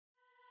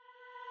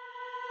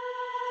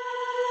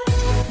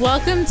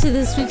Welcome to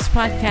this week's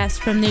podcast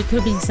from the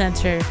Equipping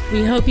Center.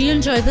 We hope you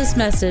enjoy this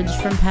message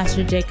from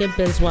Pastor Jacob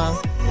Biswell.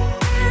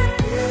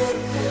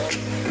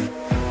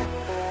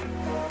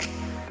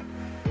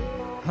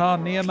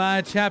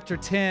 Nehemiah chapter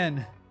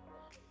 10.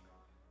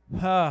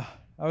 I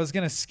was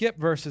going to skip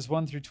verses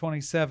 1 through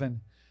 27,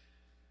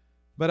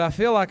 but I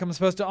feel like I'm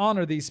supposed to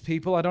honor these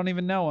people. I don't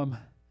even know them.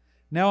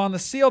 Now on the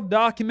sealed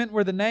document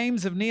were the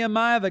names of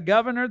Nehemiah the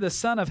governor, the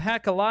son of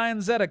Hakaliah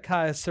and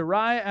Zedekiah,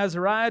 Sariah,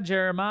 Azariah,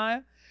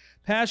 Jeremiah,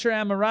 Pashur,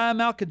 Amariah,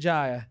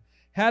 Malchijah,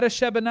 Haddah,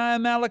 Shebaniah,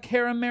 Malach,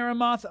 Haram,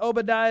 Meremoth,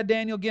 Obadiah,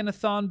 Daniel,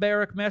 Ginnethon,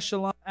 Barak,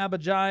 Meshullam,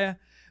 Abijah,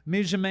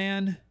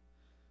 Mijamin,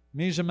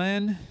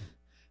 Mazai,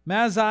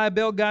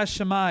 Bilgai,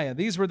 Shemaiah.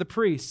 These were the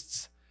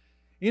priests.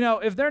 You know,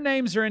 if their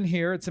names are in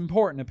here, it's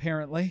important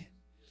apparently.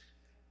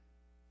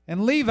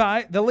 And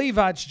the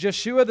Levites,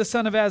 Jeshua the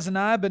son of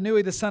Azaniah,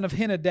 Benui the son of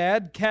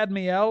Henadad,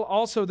 Kadmiel,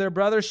 also their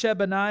brothers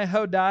Shebaniah,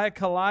 Hodiah,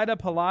 Kalida,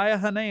 Peliah,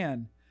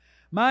 Hanan,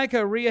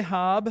 Micah,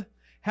 Rehab,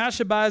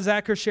 Hashabiah,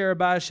 Zachar,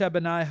 Sherebiah,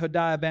 Shebaniah,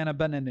 Hodiah, Bana,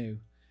 Beninu.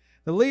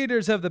 The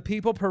leaders of the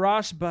people,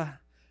 Parash,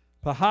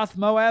 Pahath,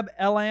 Moab,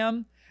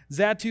 Elam,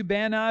 Zatu,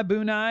 Bani,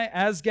 Bunai,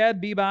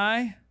 Azgad,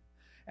 Bebai,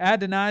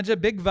 Adonijah,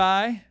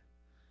 Bigvai.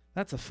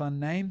 That's a fun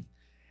name.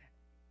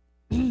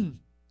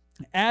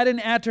 Adon,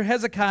 Ater,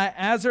 Hezekiah,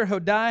 Azar,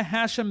 Hodiah,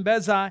 Hashem,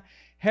 Bezai,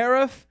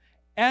 Haraph,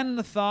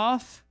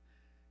 Anathoth,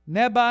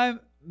 Nebai,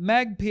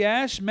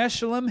 Magpiash,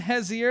 Meshullam,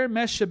 Hezir,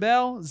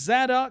 Meshabel,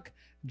 Zadok,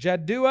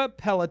 Jaddua,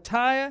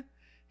 Pelatiah,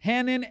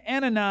 Hanan,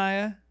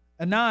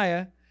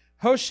 Ananiah,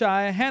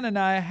 Hoshea,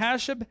 Hananiah,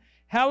 Hashab,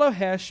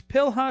 Halohesh,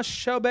 Pilhash,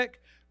 Shobek,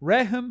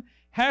 Rehum,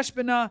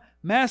 Hashbanah,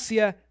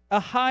 Maaseiah,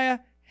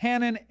 Ahiah,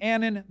 Hanan,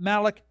 Anan,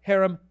 Malach,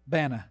 Haram,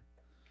 Bana.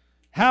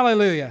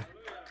 Hallelujah.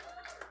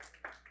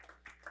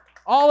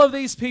 All of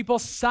these people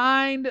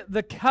signed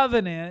the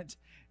covenant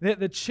that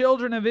the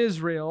children of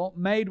Israel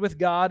made with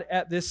God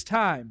at this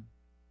time.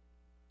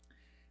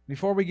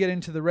 Before we get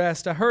into the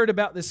rest, I heard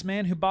about this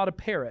man who bought a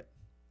parrot.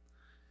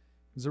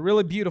 It was a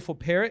really beautiful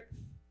parrot.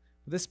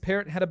 This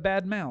parrot had a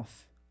bad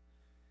mouth.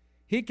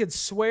 He could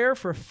swear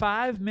for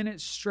 5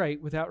 minutes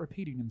straight without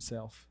repeating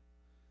himself.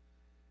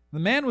 The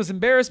man was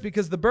embarrassed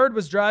because the bird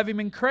was driving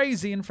him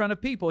crazy in front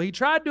of people. He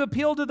tried to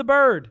appeal to the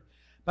bird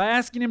by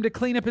asking him to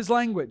clean up his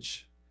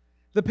language.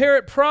 The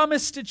parrot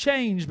promised to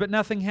change, but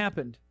nothing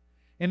happened.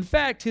 In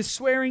fact, his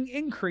swearing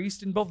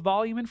increased in both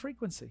volume and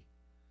frequency.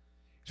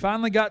 It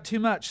finally got too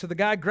much, so the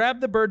guy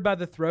grabbed the bird by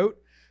the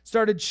throat,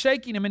 started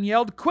shaking him, and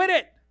yelled, "Quit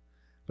it!"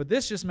 But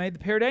this just made the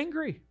parrot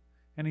angry,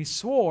 and he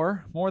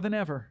swore more than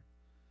ever.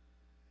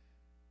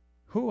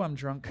 I'm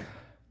drunk.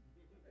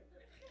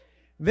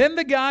 Then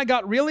the guy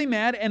got really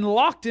mad and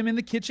locked him in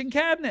the kitchen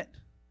cabinet.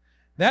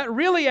 That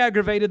really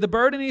aggravated the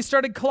bird, and he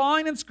started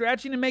clawing and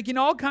scratching and making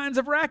all kinds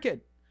of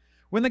racket.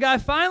 When the guy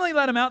finally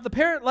let him out, the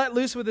parrot let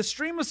loose with a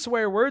stream of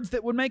swear words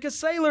that would make a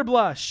sailor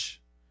blush.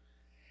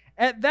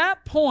 At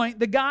that point,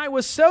 the guy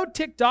was so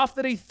ticked off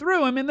that he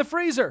threw him in the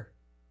freezer.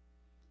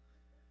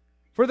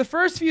 For the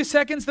first few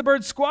seconds, the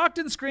bird squawked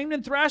and screamed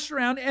and thrashed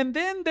around, and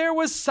then there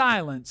was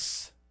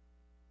silence.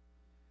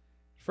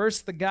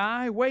 First, the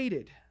guy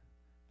waited.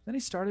 Then he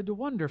started to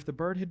wonder if the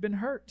bird had been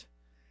hurt.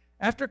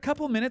 After a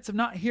couple minutes of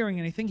not hearing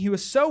anything, he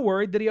was so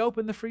worried that he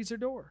opened the freezer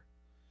door.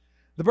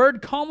 The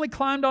bird calmly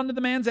climbed onto the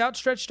man's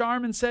outstretched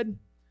arm and said,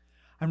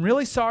 "I'm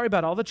really sorry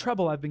about all the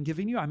trouble I've been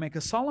giving you. I make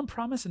a solemn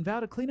promise and vow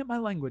to clean up my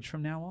language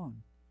from now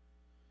on."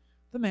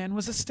 The man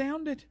was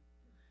astounded.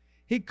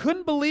 He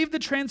couldn't believe the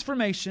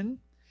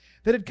transformation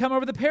that had come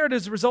over the parrot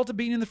as a result of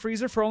being in the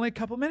freezer for only a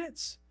couple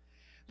minutes.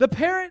 The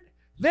parrot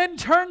then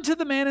turned to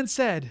the man and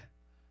said,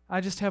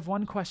 "I just have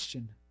one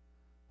question.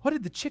 What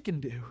did the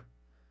chicken do?"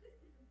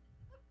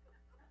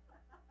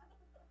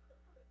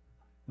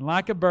 And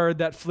like a bird,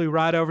 that flew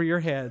right over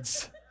your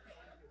heads.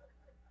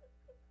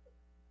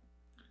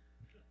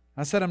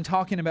 I said I'm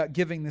talking about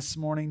giving this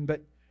morning,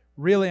 but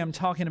really I'm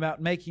talking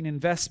about making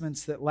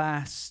investments that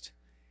last.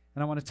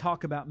 And I want to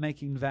talk about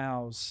making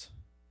vows.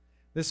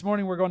 This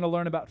morning we're going to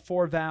learn about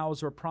 4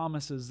 vows or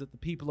promises that the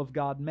people of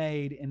God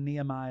made in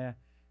Nehemiah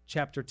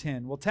chapter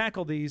 10. We'll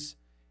tackle these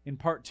in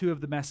part 2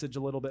 of the message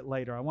a little bit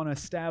later. I want to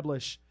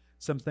establish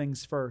some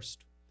things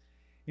first.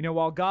 You know,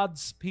 while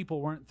God's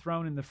people weren't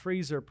thrown in the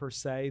freezer per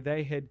se,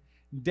 they had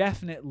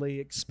definitely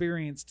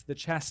experienced the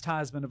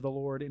chastisement of the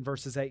Lord in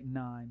verses 8 and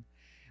 9.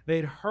 They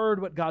had heard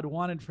what God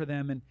wanted for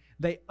them, and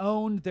they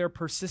owned their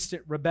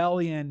persistent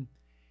rebellion.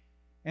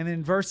 And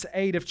in verse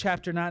 8 of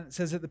chapter 9, it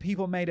says that the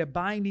people made a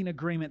binding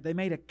agreement. They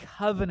made a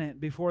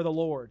covenant before the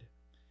Lord.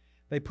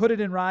 They put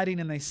it in writing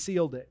and they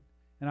sealed it.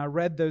 And I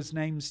read those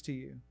names to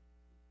you.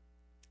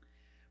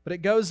 But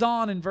it goes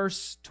on in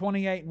verse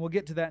 28, and we'll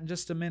get to that in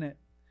just a minute.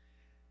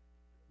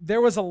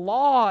 There was a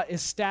law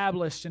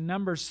established in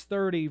Numbers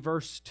 30,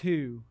 verse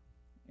 2.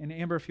 And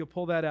Amber, if you'll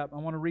pull that up, I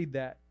want to read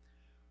that.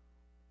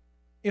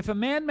 If a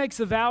man makes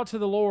a vow to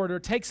the Lord or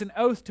takes an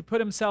oath to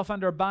put himself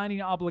under a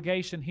binding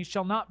obligation, he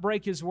shall not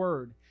break his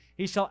word.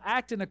 He shall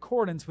act in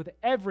accordance with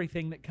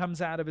everything that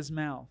comes out of his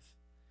mouth.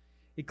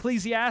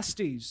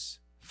 Ecclesiastes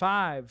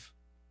 5,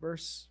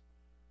 verse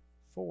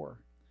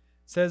 4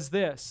 says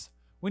this,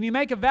 "When you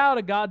make a vow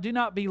to God, do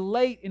not be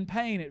late in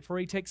paying it, for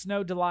He takes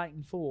no delight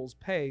in fools.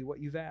 Pay what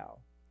you vow."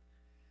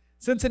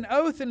 Since an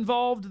oath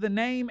involved the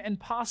name and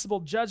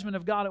possible judgment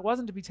of God, it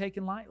wasn't to be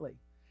taken lightly.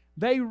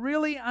 They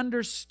really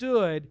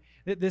understood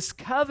that this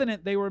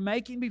covenant they were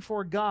making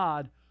before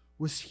God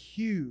was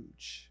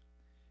huge.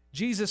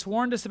 Jesus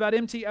warned us about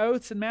empty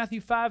oaths in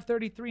Matthew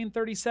 5:33 and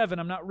 37.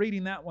 I'm not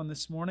reading that one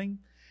this morning.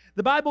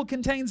 The Bible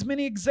contains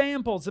many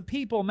examples of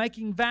people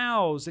making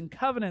vows and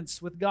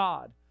covenants with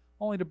God,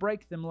 only to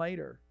break them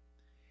later.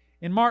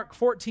 In Mark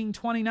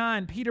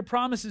 14:29, Peter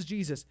promises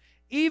Jesus,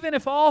 "Even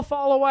if all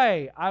fall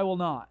away, I will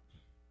not."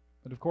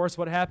 But of course,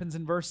 what happens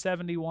in verse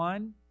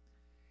 71?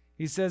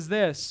 He says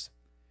this,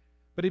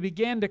 "But he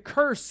began to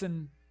curse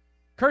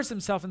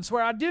himself and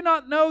swear, 'I do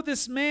not know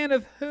this man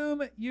of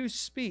whom you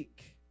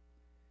speak.'"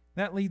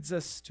 That leads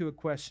us to a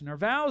question. Are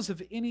vows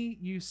of any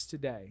use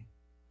today?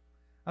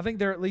 I think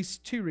there are at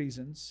least two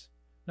reasons.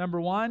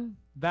 Number one,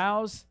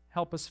 vows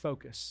help us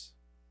focus.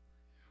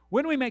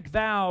 When we make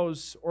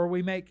vows or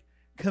we make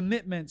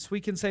commitments,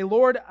 we can say,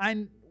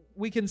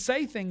 we can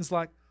say things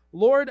like,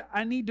 "Lord,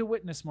 I need to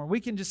witness more."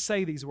 We can just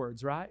say these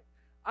words, right?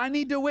 "I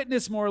need to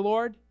witness more,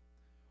 Lord."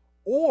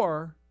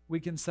 Or we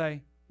can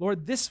say,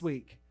 "Lord, this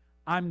week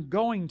I'm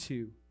going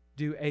to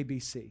do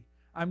ABC.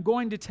 I'm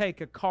going to take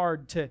a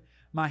card to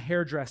my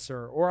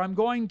hairdresser, or I'm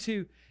going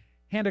to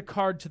hand a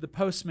card to the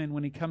postman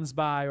when he comes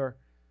by," or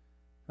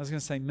I was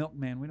going to say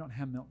milkman. We don't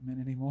have milkmen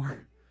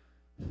anymore.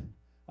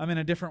 I'm in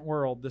a different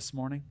world this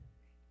morning.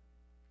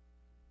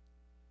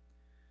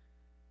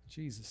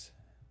 Jesus.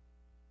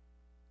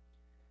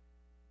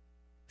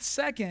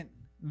 Second,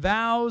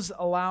 vows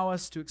allow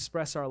us to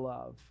express our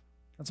love.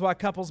 That's why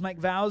couples make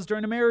vows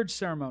during a marriage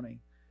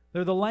ceremony.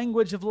 They're the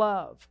language of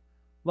love.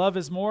 Love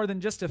is more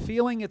than just a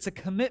feeling. It's a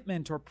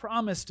commitment or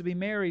promise to be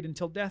married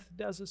until death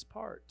does us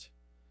part.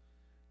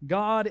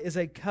 God is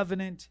a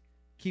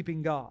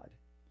covenant-keeping God.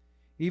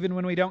 Even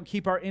when we don't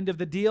keep our end of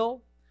the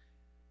deal,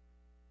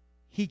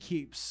 He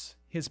keeps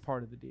His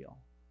part of the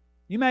deal.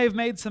 You may have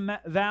made some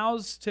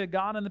vows to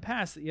God in the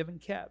past that you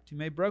haven't kept. You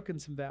may have broken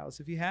some vows.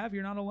 If you have,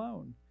 you're not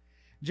alone.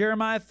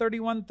 Jeremiah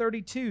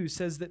 31:32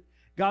 says that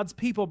God's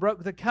people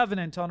broke the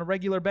covenant on a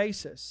regular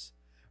basis.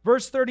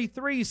 Verse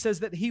 33 says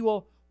that He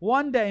will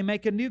one day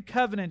make a new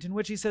covenant in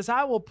which He says,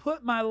 "I will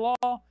put my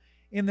law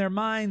in their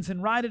minds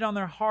and write it on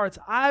their hearts.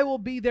 I will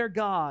be their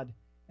God,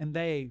 and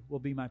they will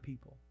be my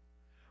people."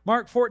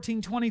 Mark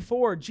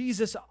 14:24,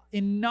 Jesus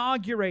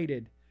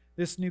inaugurated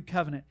this new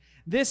covenant.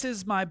 "This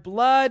is my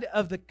blood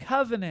of the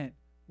covenant,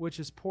 which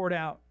is poured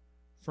out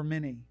for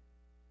many."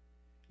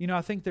 You know,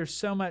 I think there's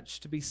so much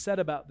to be said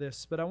about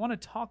this, but I want to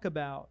talk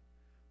about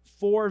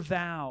 4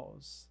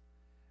 vows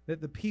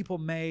that the people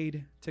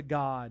made to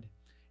God.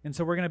 And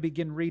so we're going to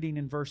begin reading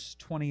in verse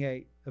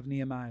 28 of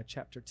Nehemiah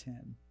chapter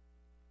 10.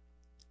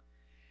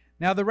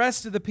 "Now the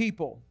rest of the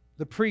people,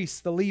 the priests,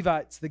 the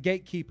Levites, the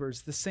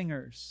gatekeepers, the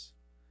singers,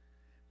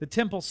 the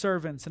temple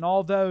servants, and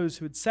all those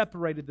who had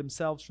separated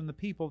themselves from the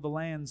people of the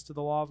lands to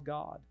the law of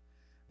God,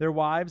 their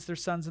wives, their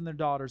sons, and their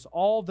daughters,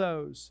 all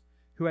those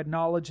who had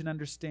knowledge and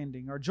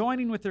understanding, are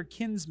joining with their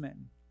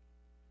kinsmen,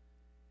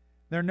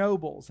 their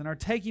nobles, and are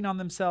taking on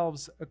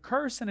themselves a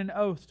curse and an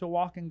oath to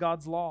walk in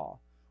God's law,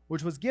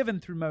 which was given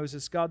through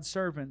Moses, God's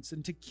servants,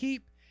 and to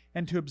keep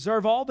and to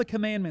observe all the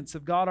commandments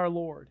of God our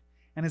Lord,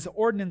 and His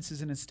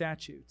ordinances and His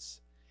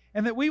statutes,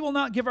 and that we will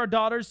not give our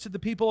daughters to the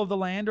people of the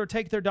land or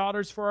take their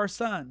daughters for our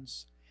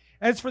sons.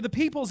 As for the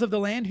peoples of the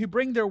land who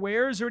bring their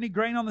wares or any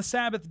grain on the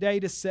Sabbath day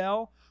to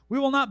sell, we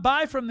will not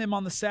buy from them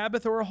on the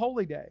Sabbath or a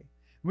holy day.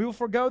 We will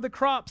forego the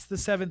crops the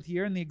 7th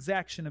year and the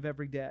exaction of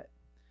every debt.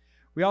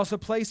 We also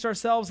placed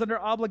ourselves under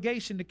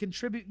obligation to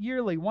contribute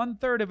yearly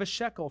 1/3 of a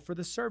shekel for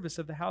the service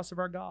of the house of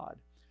our God,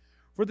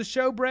 for the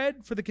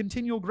showbread, for the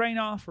continual grain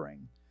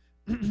offering,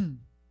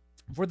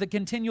 for the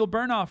continual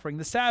burnt offering,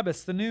 the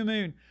Sabbaths, the new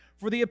moon,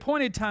 for the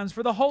appointed times,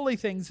 for the holy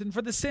things, and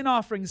for the sin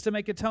offerings to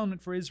make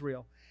atonement for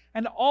Israel,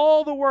 and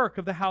all the work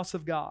of the house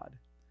of God.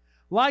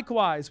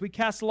 Likewise, we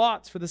cast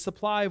lots for the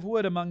supply of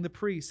wood among the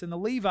priests and the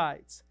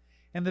Levites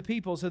and the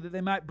people, so that they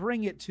might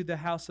bring it to the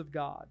house of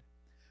God,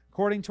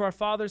 according to our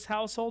fathers'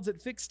 households,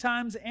 at fixed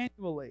times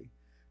annually,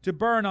 to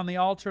burn on the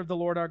altar of the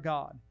Lord our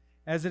God,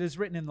 as it is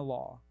written in the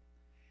law,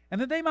 and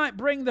that they might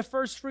bring the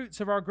first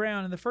fruits of our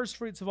ground and the first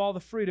fruits of all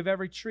the fruit of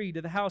every tree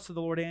to the house of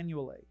the Lord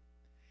annually,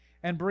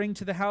 and bring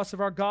to the house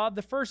of our God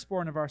the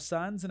firstborn of our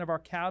sons and of our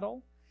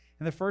cattle,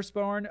 and the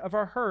firstborn of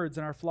our herds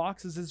and our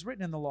flocks, as is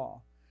written in the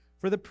law,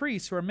 for the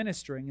priests who are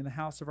ministering in the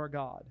house of our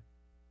God.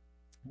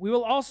 We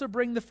will also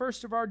bring the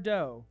first of our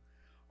dough,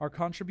 our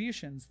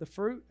contributions, the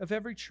fruit of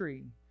every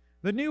tree,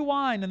 the new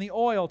wine and the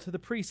oil to the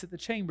priests at the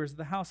chambers of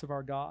the house of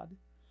our God,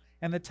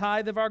 and the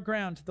tithe of our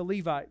ground to the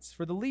Levites,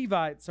 for the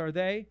Levites are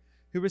they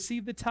who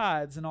receive the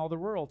tithes in all the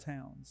rural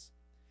towns.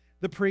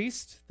 The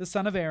priest, the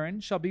son of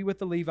Aaron, shall be with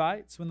the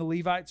Levites when the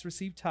Levites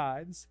receive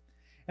tithes,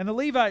 and the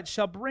Levites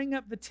shall bring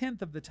up the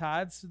 10th of the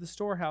tithes to the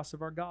storehouse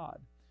of our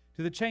God,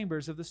 to the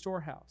chambers of the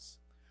storehouse.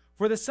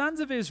 For the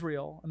sons of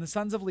Israel and the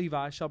sons of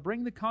Levi shall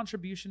bring the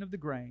contribution of the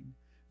grain,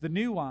 the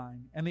new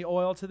wine, and the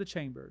oil to the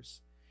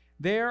chambers,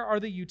 There are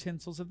the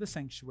utensils of the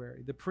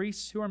sanctuary, the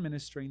priests who are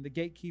ministering, the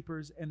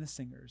gatekeepers, and the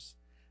singers.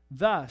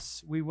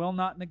 Thus we will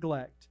not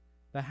neglect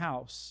the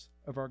house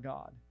of our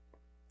God.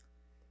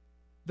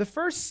 The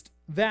first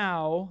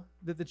vow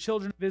that the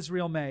children of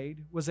Israel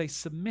made was a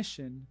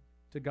submission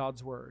to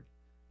God's word.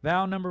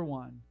 Vow number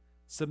 1,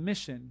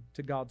 submission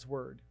to God's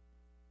word.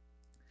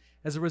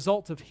 As a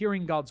result of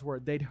hearing God's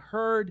word, they'd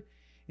heard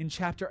in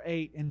chapter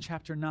 8 and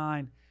chapter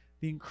 9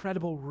 the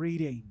incredible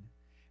reading.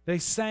 They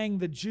sang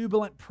the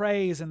jubilant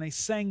praise and they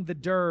sang the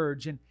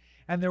dirge, and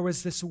there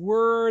was this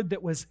word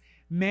that was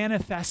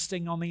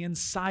manifesting on the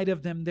inside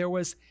of them.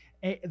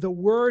 The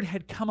word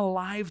had come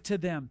alive to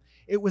them.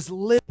 It was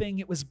living,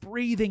 it was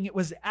breathing, it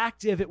was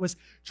active, it was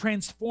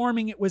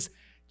transforming, it was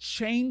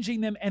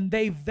changing them, and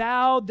they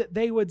vowed that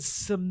they would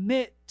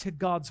submit to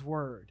God's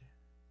word.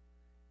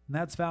 And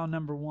that's vow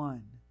number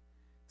 1,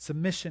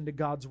 submission to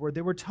God's word.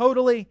 They were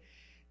totally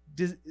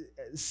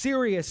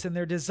serious in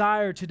their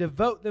desire to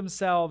devote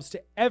themselves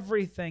to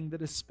everything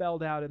that is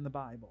spelled out in the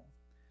Bible.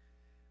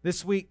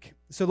 This week,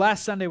 so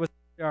last Sunday was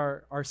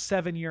our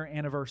 7-year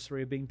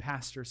anniversary of being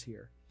pastors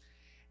here.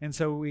 And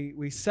so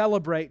we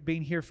celebrate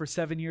being here for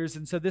 7 years.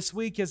 And so this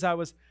week, as I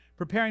was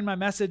preparing my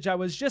message, I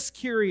was just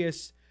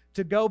curious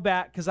to go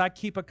back, because I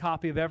keep a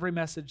copy of every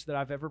message that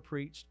I've ever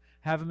preached,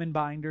 have them in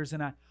binders,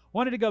 and I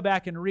wanted to go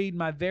back and read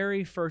my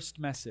very first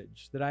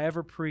message that I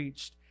ever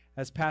preached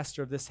as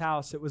pastor of this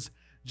house. It was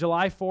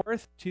July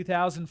 4th,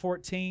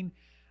 2014.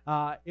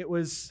 It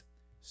was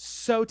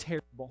so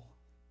terrible.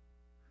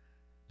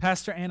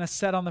 Pastor Anna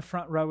sat on the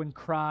front row and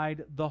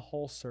cried the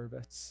whole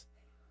service.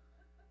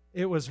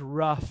 It was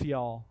rough,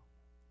 y'all.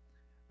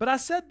 But I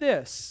said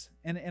this,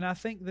 and I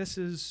think this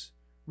is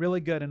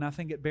really good, and I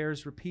think it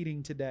bears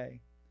repeating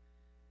today.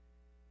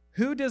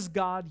 Who does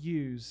God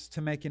use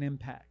to make an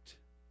impact?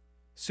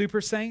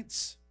 Super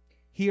saints?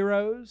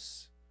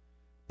 Heroes?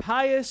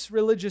 Pious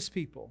religious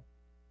people?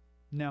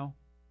 No.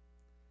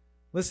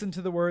 Listen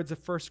to the words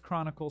of 1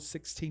 Chronicles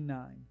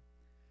 16:9.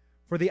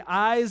 For the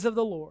eyes of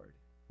the Lord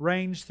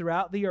range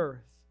throughout the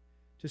earth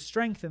to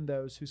strengthen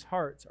those whose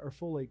hearts are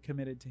fully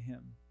committed to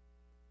Him.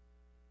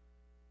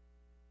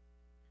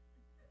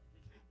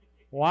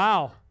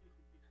 Wow.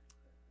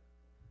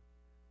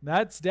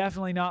 That's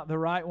definitely not the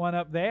right one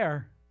up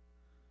there.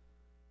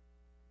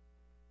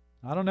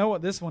 I don't know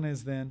what this one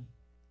is then.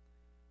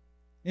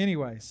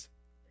 Anyways,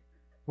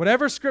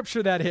 whatever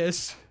scripture that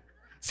is.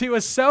 See, it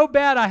was so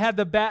bad I had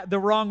the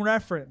wrong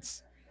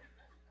reference.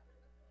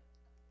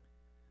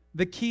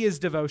 The key is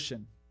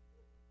devotion.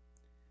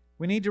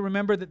 We need to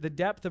remember that the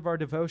depth of our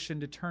devotion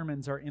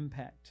determines our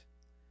impact.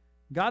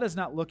 God is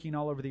not looking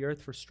all over the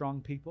earth for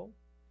strong people,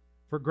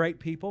 for great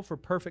people, for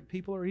perfect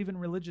people, or even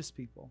religious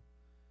people.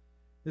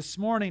 This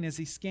morning, as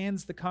He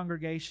scans the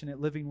congregation at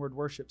Living Word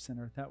Worship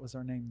Center, that was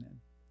our name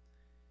then,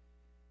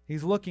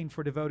 He's looking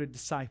for devoted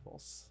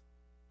disciples,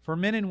 for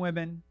men and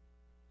women,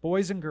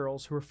 boys and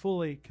girls who are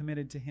fully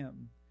committed to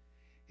Him.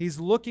 He's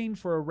looking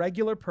for a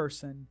regular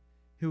person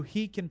who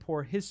He can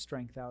pour His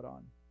strength out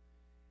on.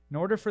 In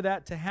order for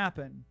that to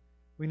happen,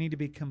 we need to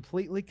be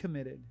completely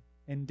committed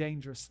and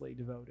dangerously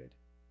devoted.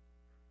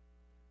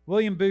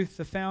 William Booth,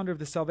 the founder of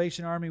the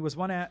Salvation Army, was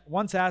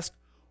once asked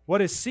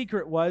what his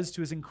secret was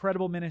to his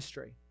incredible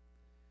ministry.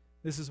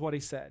 This is what he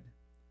said: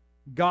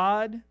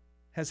 God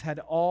has had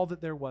all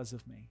that there was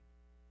of me.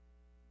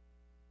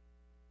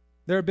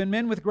 There have been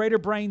men with greater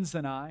brains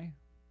than I,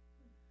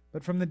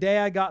 but from the day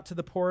I got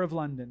the poor of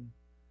London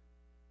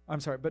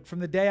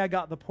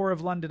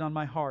on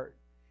my heart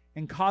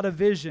and caught a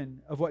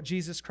vision of what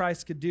Jesus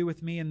Christ could do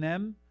with me and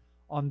them,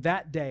 on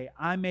that day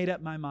I made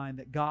up my mind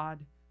that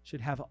God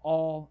should have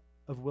all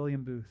of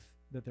William Booth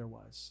that there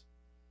was.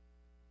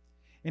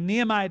 In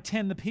Nehemiah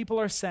 10, the people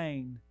are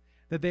saying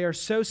that they are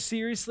so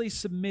seriously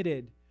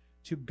submitted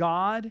to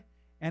God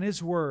and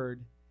His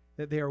Word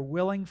that they are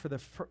willing for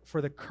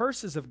the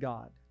curses of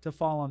God to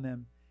fall on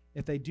them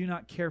if they do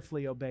not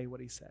carefully obey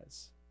what He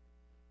says.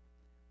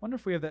 I wonder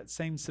if we have that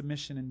same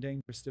submission and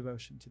dangerous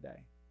devotion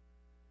today.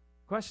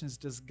 The question is,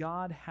 does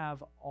God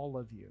have all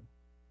of you?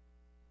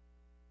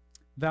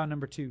 Vow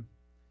number 2,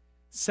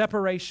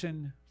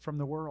 separation from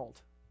the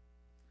world.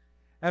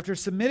 After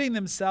submitting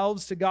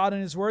themselves to God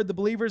and His Word, the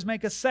believers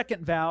make a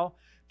second vow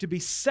to be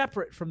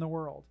separate from the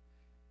world.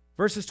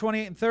 Verses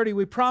 28 and 30,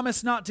 we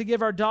promise not to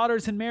give our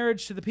daughters in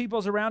marriage to the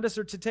peoples around us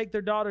or to take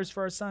their daughters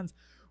for our sons.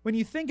 When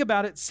you think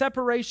about it,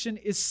 separation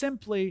is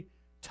simply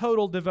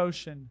total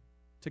devotion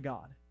to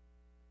God.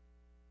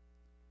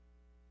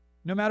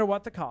 No matter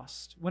what the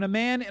cost. When a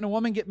man and a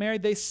woman get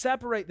married, they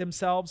separate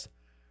themselves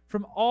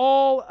from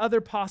all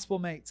other possible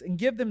mates and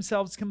give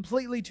themselves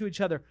completely to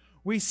each other.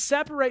 We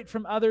separate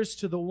from others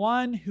to the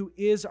one who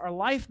is our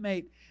life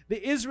mate.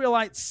 The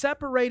Israelites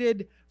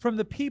separated from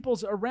the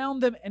peoples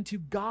around them and to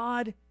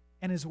God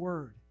and His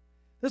Word.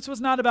 This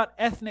was not about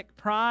ethnic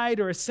pride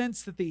or a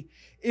sense that the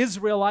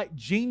Israelite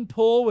gene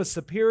pool was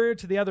superior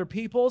to the other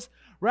peoples.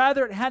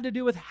 Rather, it had to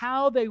do with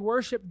how they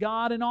worshiped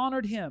God and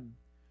honored Him.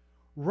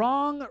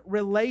 Wrong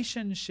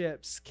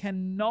relationships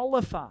can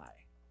nullify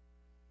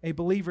a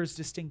believer's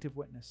distinctive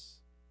witness.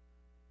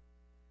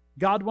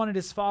 God wanted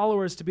his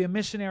followers to be a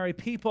missionary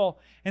people,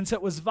 and so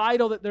it was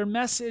vital that their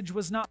message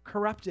was not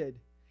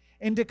corrupted.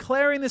 In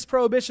declaring this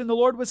prohibition, the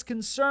Lord was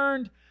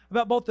concerned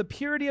about both the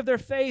purity of their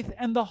faith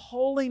and the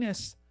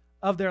holiness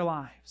of their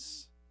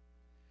lives.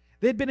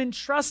 They had been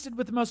entrusted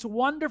with the most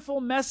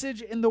wonderful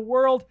message in the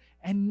world,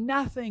 and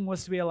nothing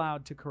was to be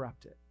allowed to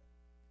corrupt it.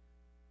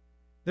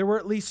 There were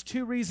at least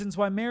two reasons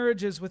why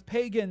marriages with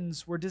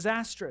pagans were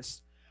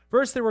disastrous.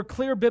 First, there were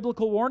clear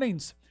biblical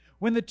warnings.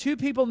 When the two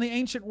people in the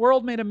ancient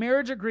world made a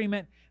marriage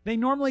agreement, they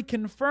normally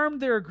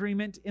confirmed their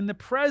agreement in the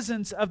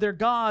presence of their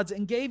gods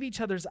and gave each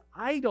other's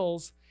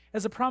idols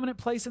as a prominent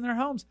place in their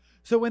homes.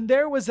 So when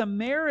there was a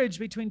marriage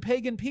between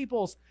pagan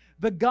peoples,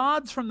 the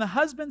gods from the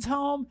husband's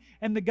home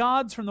and the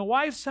gods from the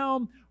wife's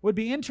home would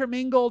be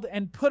intermingled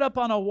and put up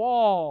on a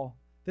wall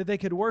that they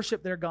could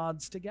worship their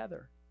gods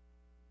together.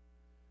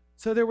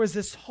 So there was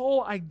this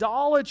whole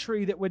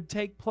idolatry that would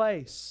take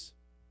place.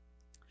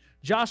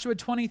 Joshua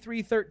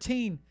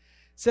 23:13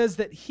 says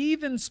that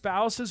heathen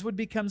spouses would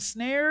become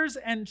snares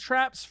and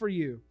traps for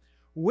you,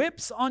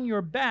 whips on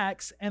your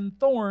backs and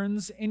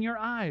thorns in your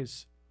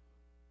eyes.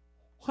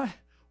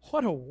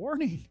 What a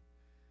warning.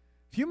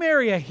 If you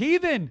marry a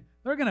heathen,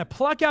 they're going to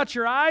pluck out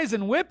your eyes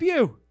and whip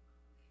you.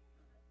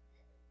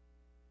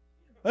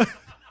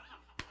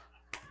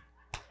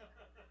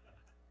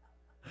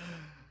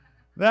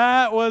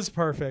 That was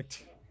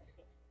perfect.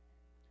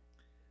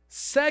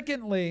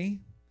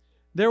 Secondly,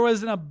 there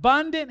was an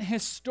abundant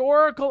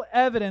historical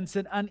evidence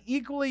that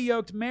unequally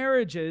yoked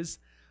marriages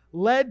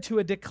led to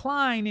a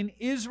decline in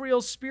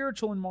Israel's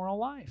spiritual and moral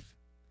life.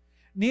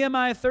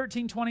 Nehemiah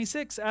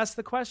 13:26 asks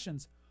the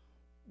questions.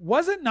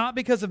 Was it not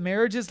because of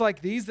marriages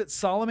like these that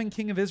Solomon,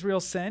 king of Israel,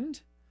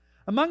 sinned?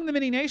 Among the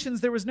many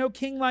nations there was no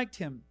king like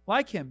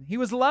him. He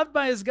was loved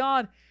by his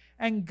God,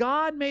 and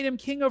God made him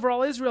king over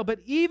all Israel,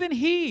 but even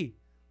he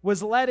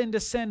was led into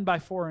sin by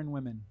foreign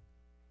women.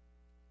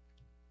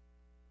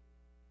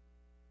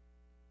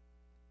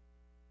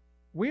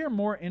 We are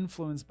more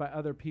influenced by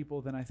other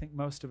people than I think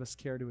most of us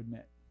care to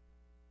admit.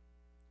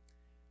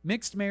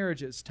 Mixed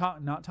marriages,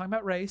 not talking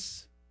about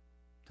race,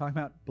 talking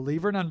about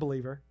believer and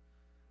unbeliever.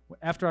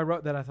 After I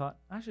wrote that, I thought,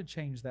 I should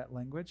change that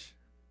language.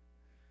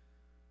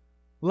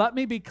 Let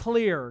me be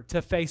clear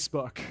to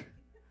Facebook.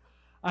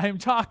 I am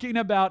talking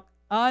about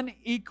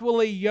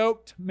unequally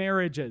yoked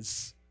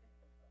marriages.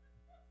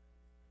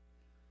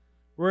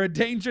 We're a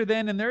danger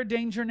then, and they're a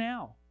danger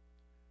now.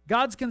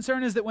 God's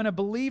concern is that when a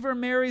believer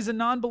marries a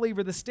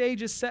non-believer, the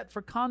stage is set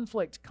for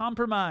conflict,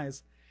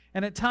 compromise,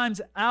 and at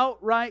times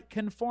outright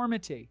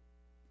conformity.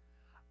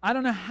 I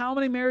don't know how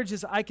many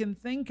marriages I can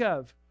think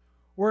of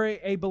where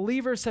a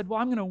believer said, well,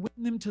 I'm going to win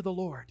them to the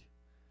Lord.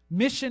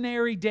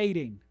 Missionary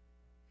dating.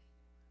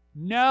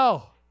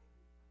 No.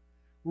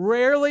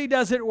 Rarely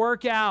does it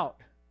work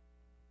out.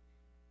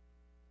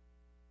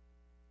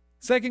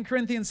 2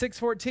 Corinthians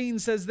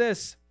 6:14 says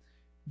this,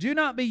 do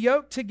not be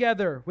yoked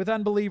together with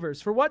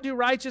unbelievers. For what do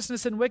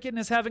righteousness and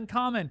wickedness have in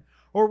common?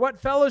 Or what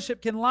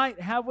fellowship can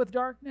light have with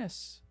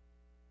darkness?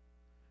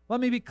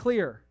 Let me be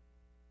clear.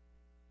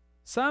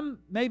 Some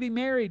may be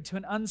married to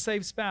an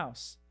unsaved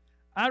spouse.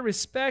 I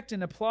respect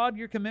and applaud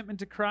your commitment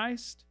to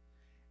Christ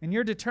and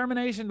your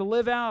determination to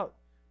live out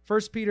 1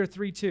 Peter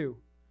 3:2.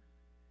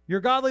 Your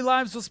godly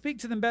lives will speak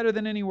to them better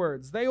than any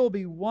words. They will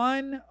be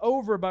won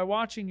over by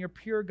watching your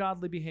pure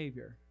godly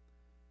behavior.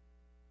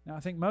 Now, I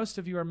think most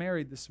of you are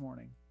married this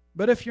morning.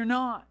 But if you're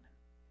not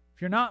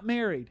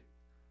married,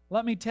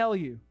 let me tell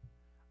you,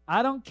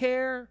 I don't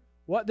care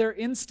what their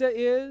Insta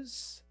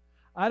is.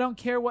 I don't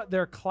care what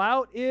their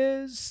clout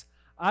is.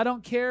 I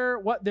don't care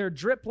what their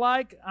drip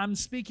like. I'm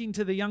speaking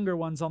to the younger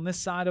ones on this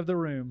side of the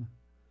room.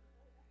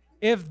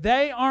 If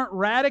they aren't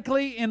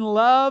radically in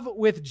love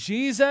with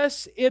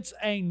Jesus, it's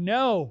a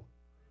no.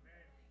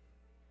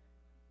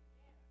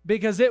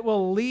 Because it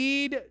will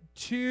lead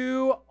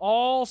to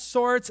all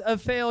sorts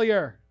of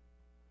failure.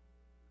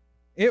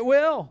 It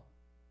will.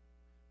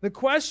 The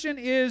question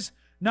is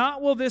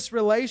not will this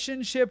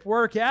relationship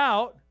work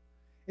out?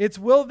 It's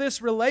will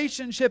this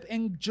relationship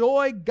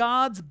enjoy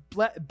God's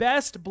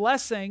best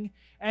blessing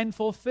and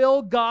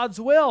fulfill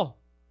God's will?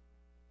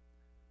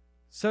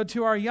 So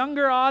to our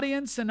younger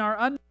audience and our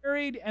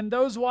unmarried and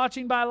those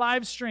watching by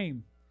live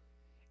stream,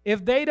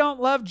 if they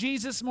don't love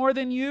Jesus more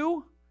than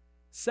you,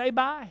 say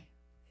bye.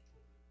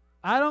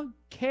 I don't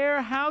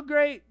care how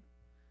great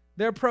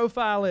their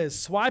profile is.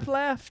 Swipe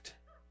left.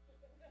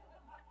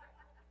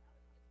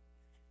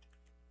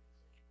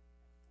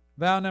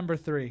 Vow number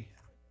 3.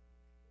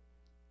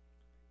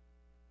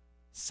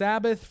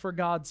 Sabbath for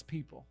God's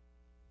people.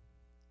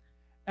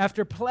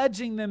 After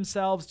pledging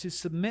themselves to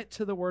submit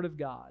to the Word of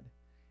God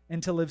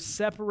and to live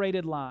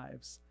separated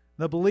lives,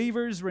 the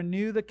believers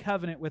renew the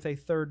covenant with a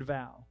third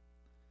vow.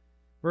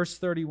 Verse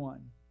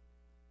 31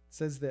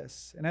 says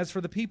this, and as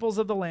for the peoples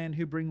of the land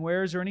who bring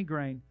wares or any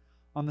grain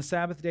on the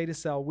Sabbath day to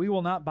sell, we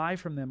will not buy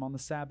from them on the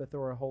Sabbath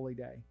or a holy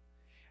day.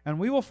 And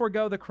we will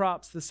forego the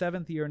crops the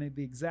 7th year and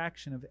the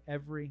exaction of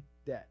every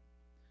debt.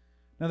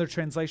 Another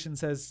translation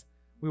says,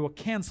 we will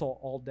cancel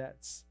all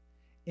debts.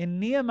 in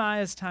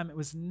Nehemiah's time, it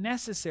was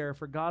necessary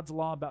for God's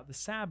law about the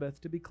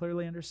Sabbath to be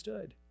clearly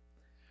understood.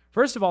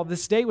 First of all,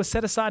 this day was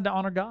set aside to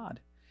honor God.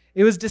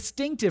 It was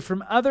distinctive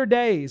from other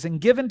days and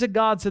given to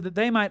God so that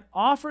they might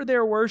offer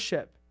their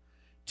worship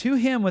to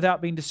Him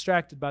without being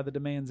distracted by the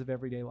demands of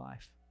everyday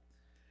life.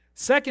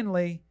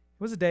 Secondly,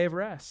 it was a day of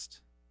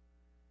rest.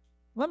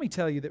 Let me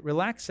tell you that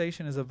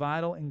relaxation is a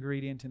vital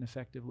ingredient in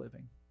effective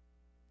living.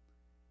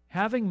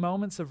 Having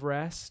moments of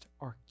rest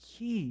are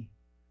key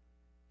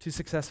to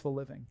successful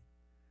living.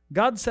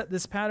 God set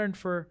this pattern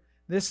for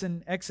this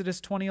in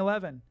Exodus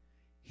 20:11.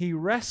 He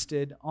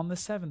rested on the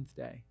seventh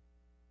day.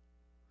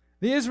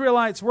 The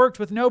Israelites worked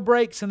with no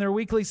breaks in their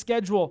weekly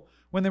schedule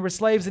when they were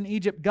slaves in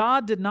Egypt.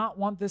 God did not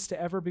want this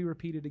to ever be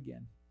repeated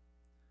again.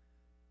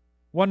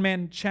 One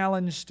man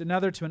challenged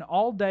another to an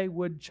all-day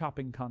wood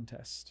chopping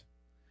contest.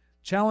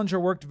 Challenger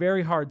worked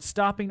very hard,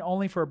 stopping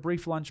only for a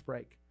brief lunch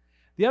break.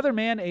 The other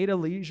man ate a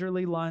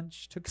leisurely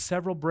lunch, took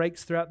several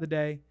breaks throughout the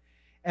day.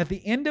 At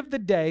the end of the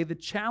day, the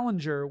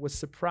challenger was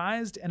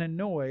surprised and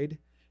annoyed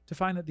to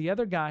find that the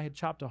other guy had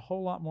chopped a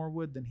whole lot more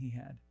wood than he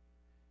had.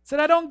 He said,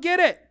 "I don't get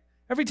it.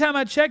 Every time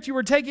I checked, you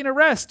were taking a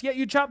rest, yet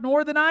you chopped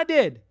more than I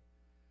did."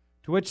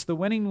 To which the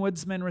winning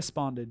woodsman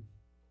responded,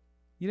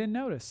 "You didn't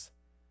notice.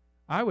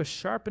 I was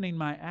sharpening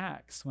my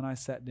axe when I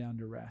sat down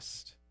to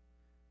rest.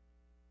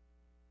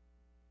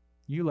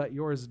 You let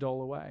yours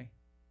dull away."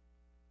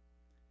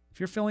 If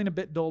you're feeling a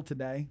bit dull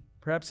today,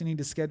 perhaps you need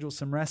to schedule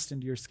some rest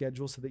into your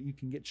schedule so that you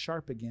can get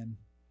sharp again.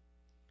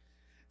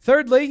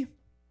 Thirdly,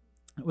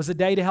 it was a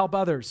day to help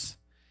others.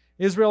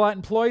 Israelite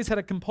employees had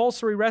a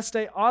compulsory rest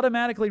day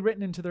automatically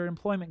written into their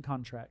employment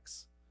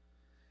contracts.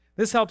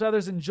 This helped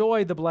others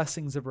enjoy the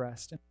blessings of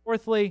rest. And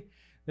fourthly,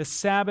 the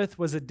Sabbath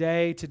was a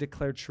day to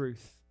declare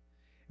truth.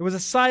 It was a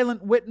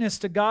silent witness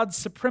to God's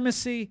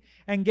supremacy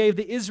and gave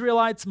the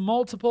Israelites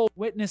multiple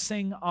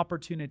witnessing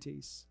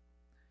opportunities.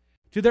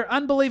 To their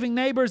unbelieving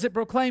neighbors, it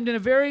proclaimed in a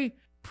very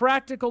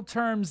practical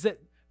terms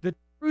that the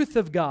truth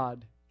of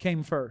God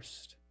came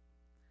first.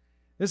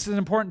 This is an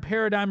important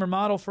paradigm or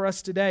model for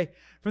us today.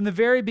 From the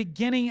very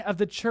beginning of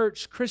the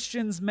church,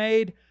 Christians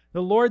made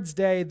the Lord's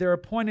Day their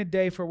appointed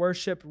day for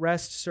worship,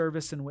 rest,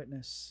 service, and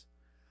witness.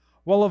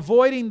 While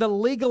avoiding the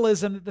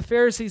legalism that the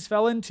Pharisees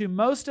fell into,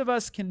 most of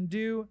us can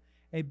do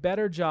a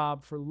better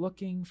job for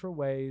looking for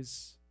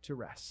ways to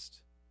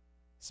rest,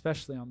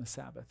 especially on the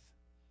Sabbath.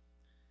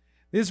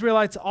 The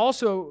Israelites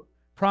also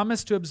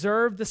promised to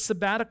observe the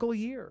sabbatical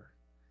year.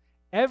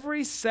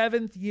 Every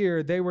seventh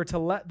year, they were to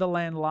let the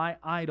land lie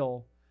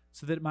idle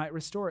so that it might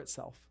restore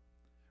itself.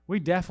 We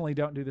definitely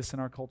don't do this in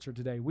our culture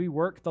today. We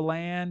work the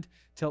land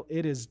till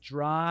it is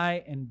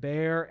dry and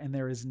bare and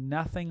there is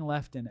nothing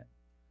left in it.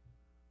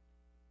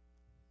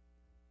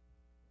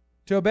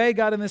 To obey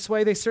God in this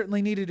way, they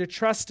certainly needed to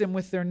trust Him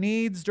with their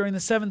needs during the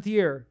seventh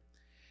year.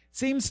 It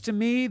seems to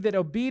me that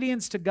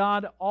obedience to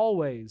God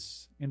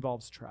always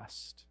involves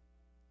trust.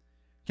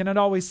 Cannot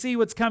always see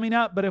what's coming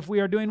up, but if we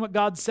are doing what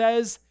God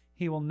says,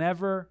 He will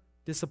never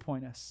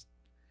disappoint us.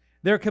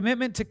 Their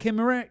commitment to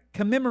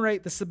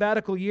commemorate the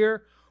sabbatical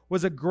year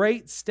was a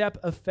great step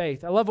of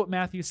faith. I love what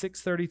Matthew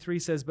 6:33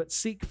 says, "But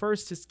seek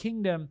first His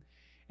kingdom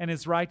and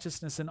His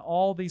righteousness, and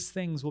all these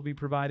things will be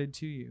provided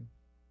to you."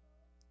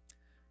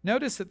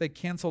 Notice that they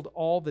canceled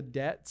all the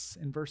debts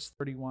in verse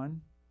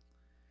 31.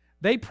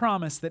 They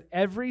promised that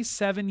every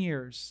 7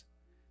 years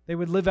they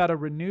would live out a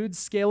renewed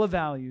scale of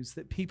values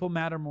that people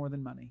matter more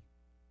than money.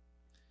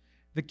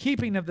 The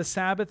keeping of the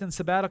Sabbath and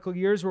sabbatical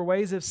years were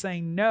ways of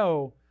saying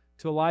no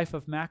to a life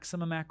of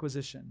maximum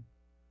acquisition.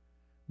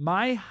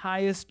 My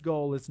highest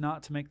goal is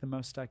not to make the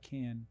most I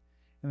can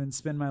and then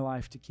spend my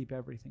life to keep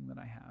everything that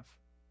I have.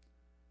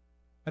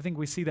 I think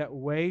we see that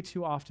way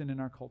too often in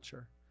our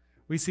culture.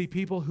 We see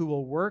people who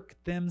will work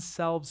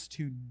themselves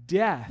to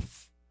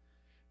death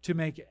to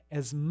make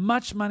as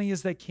much money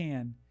as they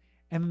can,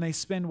 and then they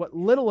spend what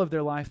little of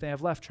their life they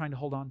have left trying to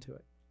hold on to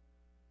it.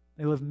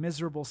 They live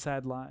miserable,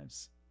 sad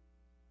lives.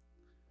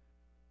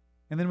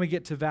 And then we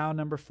get to vow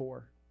number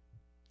 4,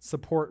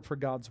 support for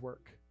God's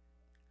work.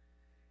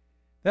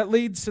 That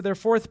leads to their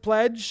fourth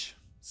pledge,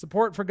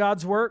 support for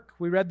God's work.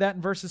 We read that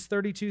in verses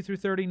 32 through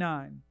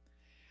 39.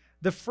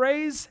 The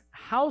phrase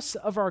house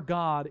of our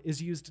God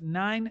is used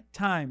 9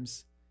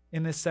 times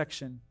in this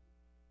section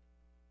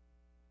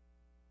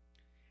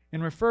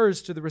and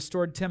refers to the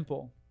restored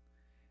temple.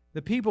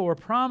 The people were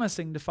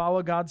promising to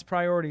follow God's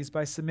priorities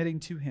by submitting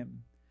to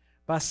Him,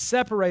 by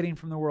separating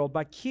from the world,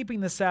 by keeping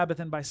the Sabbath,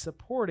 and by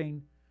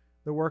supporting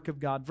the work of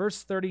God.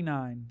 Verse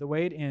 39, the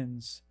way it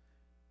ends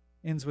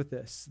with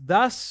this: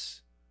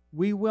 "Thus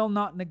we will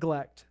not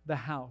neglect the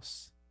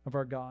house of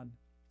our God."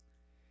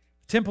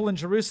 The temple in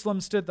Jerusalem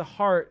stood at the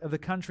heart of the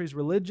country's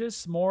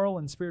religious, moral,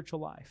 and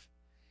spiritual life.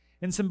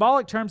 In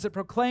symbolic terms, it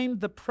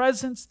proclaimed the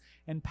presence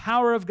and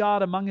power of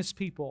God among His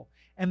people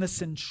and the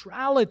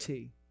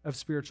centrality of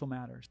spiritual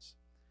matters.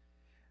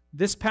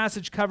 This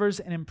passage covers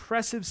an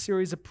impressive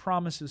series of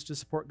promises to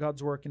support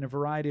God's work in a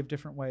variety of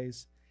different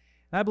ways.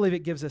 And I believe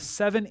it gives us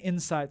 7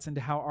 insights into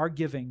how our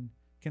giving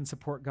can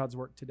support God's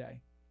work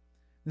today.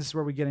 This is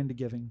where we get into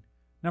giving.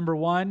 Number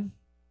 1,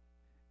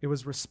 It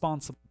was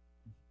responsible.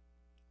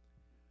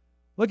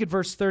 Look at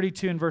verse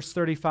 32 and verse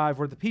 35,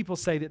 where the people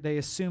say that they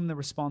assume the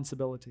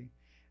responsibility.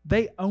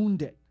 They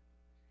owned it.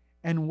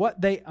 And what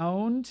they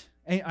owned,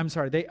 they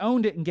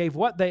owned it and gave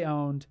what they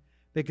owned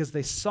because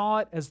they saw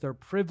it as their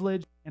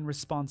privilege and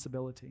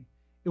responsibility.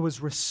 It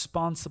was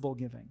responsible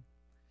giving.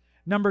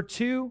 Number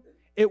 2,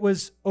 it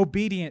was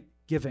obedient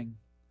giving.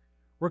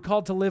 We're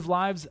called to live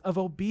lives of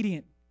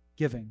obedient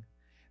giving.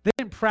 They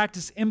didn't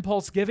practice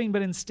impulse giving,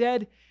 but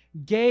instead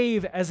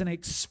gave as an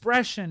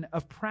expression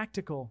of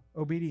practical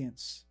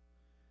obedience.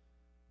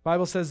 The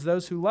Bible says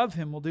those who love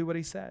him will do what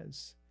he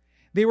says.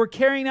 They were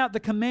carrying out the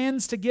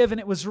commands to give, and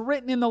it was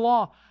written in the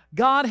law.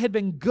 God had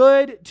been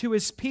good to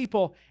his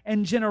people,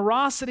 and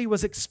generosity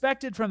was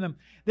expected from them.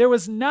 There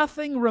was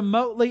nothing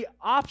remotely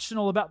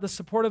optional about the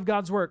support of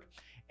God's work.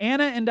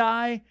 Anna and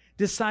I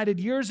decided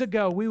years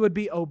ago we would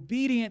be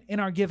obedient in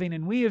our giving,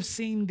 and we have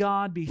seen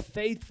God be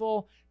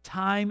faithful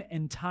time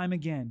and time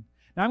again.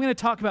 Now, I'm going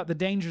to talk about the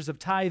dangers of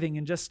tithing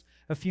in just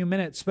a few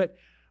minutes, but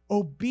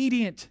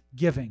obedient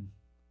giving.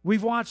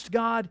 We've watched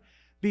God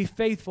be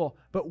faithful,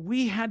 but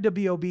we had to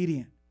be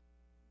obedient.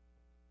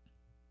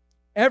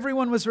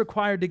 Everyone was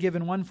required to give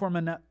in one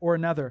form or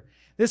another.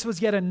 This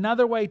was yet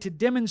another way to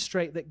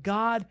demonstrate that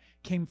God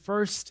came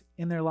first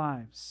in their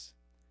lives.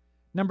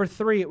 Number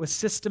 3, it was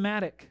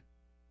systematic.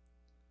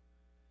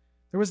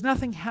 There was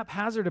nothing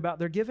haphazard about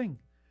their giving.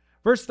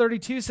 Verse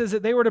 32 says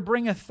that they were to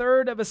bring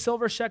 1/3 of a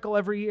silver shekel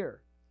every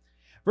year.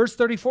 Verse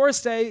 34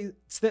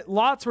 states that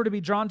lots were to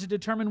be drawn to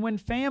determine when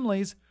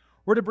families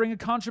were to bring a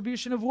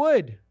contribution of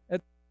wood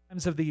at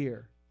times of the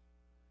year.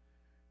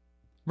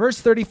 Verse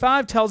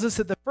 35 tells us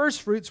that the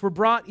first fruits were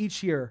brought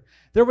each year.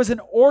 There was an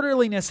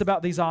orderliness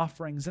about these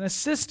offerings and a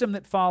system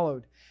that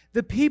followed.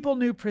 The people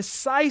knew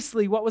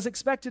precisely what was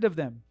expected of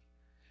them.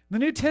 The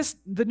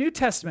New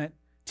Testament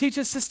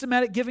teaches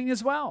systematic giving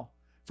as well.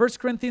 1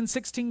 Corinthians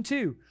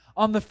 16:2.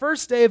 On the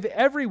first day of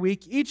every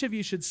week, each of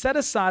you should set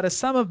aside a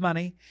sum of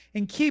money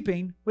in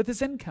keeping with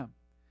his income.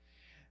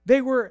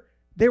 They were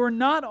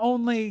not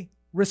only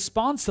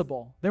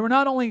responsible, they were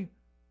not only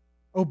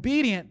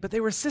obedient, but they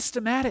were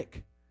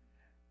systematic.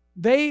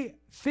 They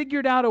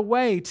figured out a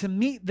way to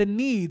meet the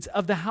needs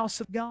of the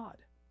house of God.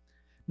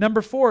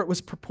 Number 4, it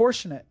was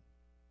proportionate.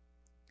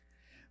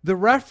 The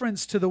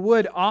reference to the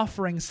wood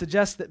offering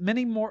suggests that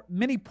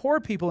many poor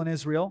people in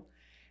Israel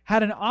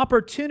had an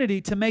opportunity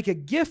to make a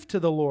gift to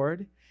the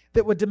Lord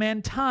that would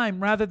demand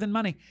time rather than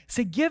money.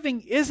 See,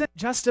 giving isn't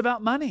just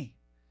about money.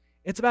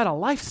 It's about a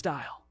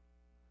lifestyle.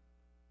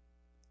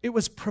 It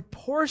was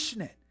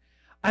proportionate.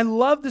 I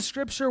love the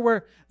scripture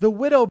where the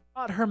widow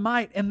brought her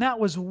mite, and that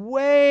was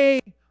way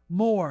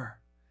more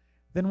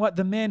than what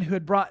the men who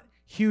had brought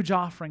huge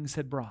offerings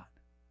had brought.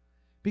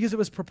 Because it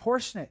was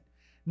proportionate,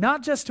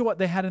 not just to what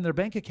they had in their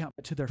bank account,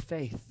 but to their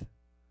faith.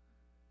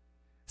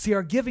 See,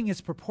 our giving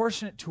is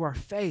proportionate to our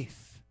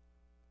faith.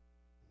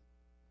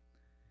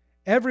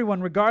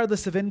 Everyone,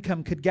 regardless of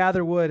income, could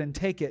gather wood and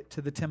take it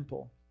to the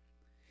temple.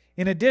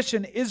 In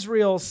addition,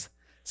 Israel's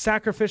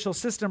sacrificial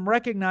system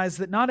recognized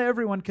that not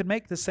everyone could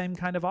make the same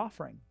kind of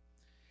offering.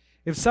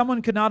 If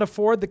someone could not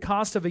afford the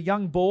cost of a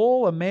young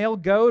bull, a male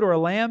goat, or a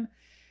lamb,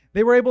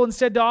 they were able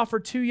instead to offer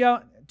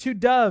two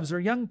doves or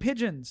young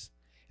pigeons.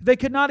 If they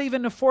could not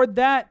even afford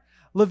that,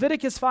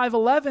 Leviticus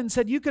 5:11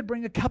 said you could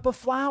bring a cup of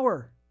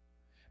flour,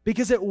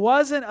 because it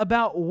wasn't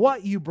about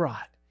what you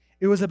brought.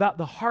 It was about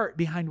the heart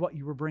behind what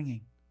you were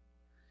bringing.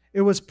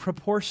 It was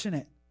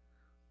proportionate.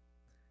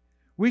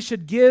 We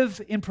should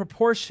give in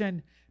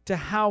proportion to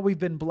how we've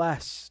been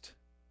blessed.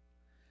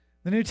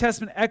 The New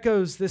Testament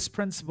echoes this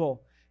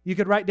principle. You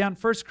could write down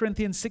 1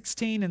 Corinthians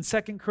 16 and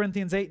 2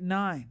 Corinthians 8 and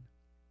 9.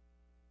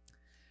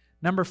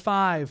 Number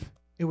 5,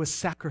 it was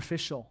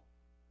sacrificial.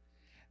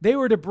 They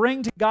were to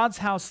bring to God's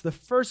house the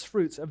first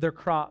fruits of their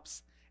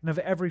crops and of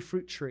every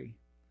fruit tree.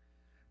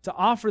 To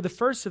offer the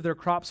first of their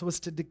crops was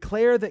to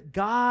declare that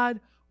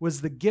God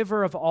was the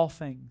giver of all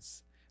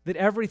things, that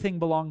everything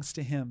belongs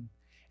to him,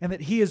 and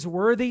that he is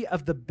worthy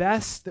of the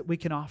best that we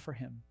can offer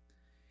him.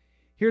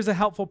 Here's a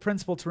helpful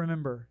principle to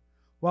remember.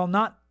 While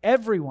not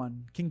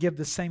everyone can give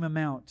the same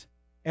amount,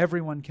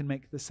 everyone can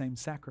make the same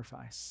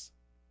sacrifice.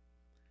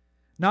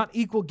 Not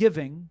equal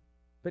giving,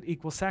 but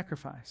equal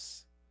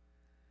sacrifice.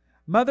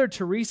 Mother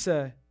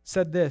Teresa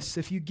said this,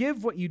 if you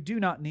give what you do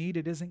not need,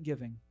 it isn't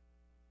giving.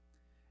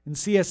 And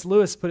C.S.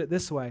 Lewis put it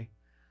this way,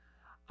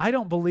 I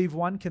don't believe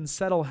one can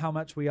settle how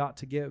much we ought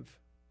to give.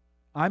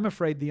 I'm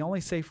afraid the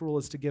only safe rule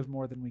is to give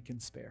more than we can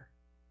spare.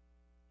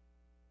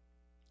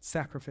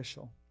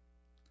 Sacrificial.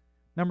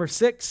 Number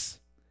 6,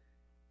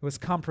 it was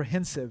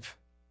comprehensive.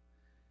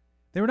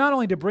 They were not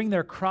only to bring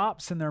their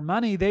crops and their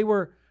money, they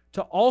were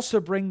to also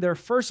bring their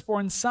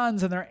firstborn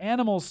sons and their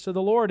animals to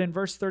the Lord. In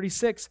verse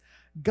 36,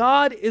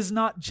 God is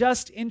not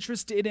just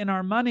interested in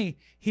our money.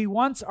 He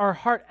wants our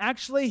heart.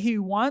 Actually, he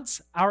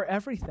wants our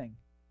everything.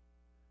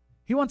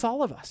 He wants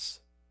all of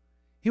us.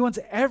 He wants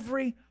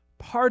every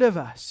part of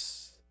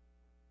us.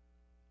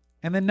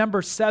 And then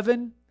number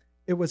 7,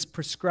 it was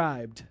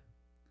prescribed.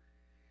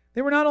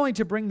 They were not only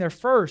to bring their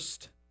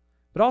first,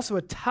 but also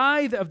a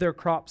tithe of their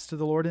crops to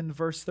the Lord in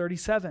verse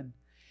 37.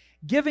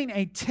 Giving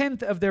a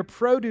tenth of their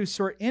produce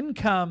or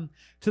income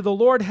to the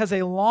Lord has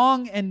a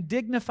long and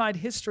dignified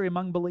history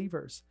among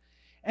believers.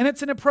 And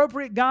it's an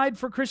appropriate guide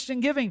for Christian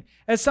giving.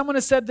 As someone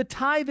has said, the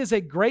tithe is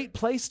a great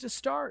place to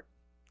start.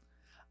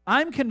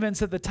 I'm convinced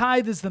that the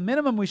tithe is the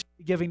minimum we should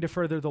be giving to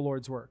further the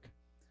Lord's work.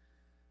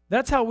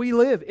 That's how we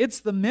live.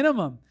 It's the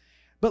minimum.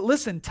 But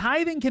listen,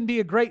 tithing can be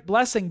a great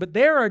blessing, but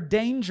there are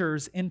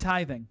dangers in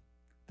tithing.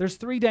 There's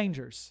 3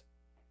 dangers.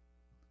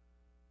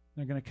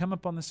 They're going to come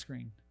up on the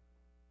screen.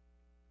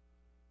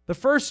 The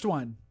first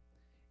one,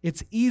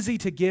 it's easy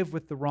to give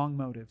with the wrong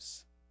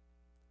motives.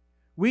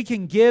 We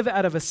can give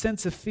out of a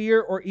sense of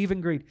fear or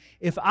even greed.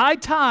 If I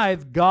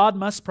tithe, God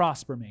must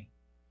prosper me.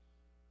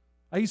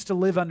 I used to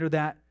live under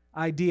that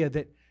idea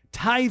that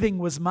tithing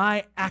was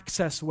my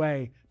access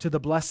way to the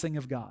blessing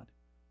of God.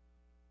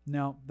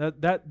 No,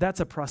 that's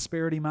a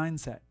prosperity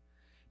mindset.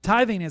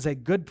 Tithing is a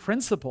good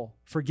principle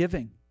for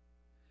giving.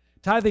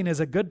 Tithing is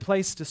a good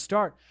place to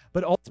start,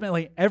 but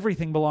ultimately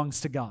everything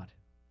belongs to God.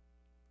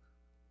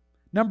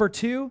 Number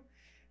 2,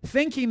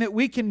 thinking that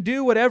we can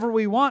do whatever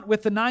we want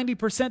with the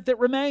 90% that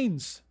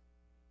remains.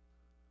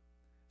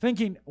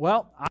 Thinking,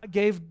 well, I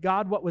gave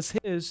God what was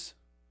His.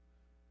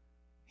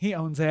 He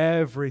owns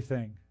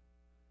everything.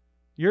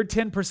 Your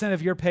 10%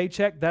 of your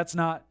paycheck, that's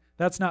not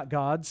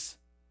God's.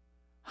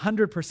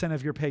 100%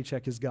 of your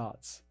paycheck is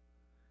God's.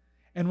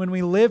 And when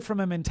we live from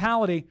a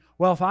mentality,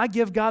 well, if I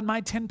give God my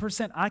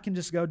 10%, I can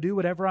just go do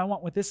whatever I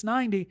want with this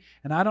 90,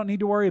 and I don't need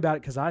to worry about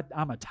it because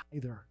I'm a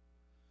tither.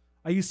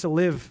 I used to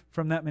live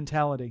from that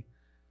mentality.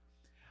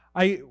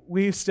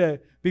 We used to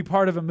be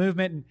part of a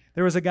movement, and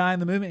there was a guy in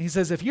the movement, he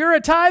says, if you're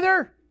a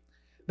tither,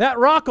 that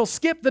rock will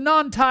skip the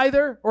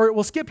non-tither, or it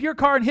will skip your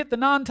car and hit the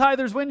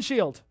non-tither's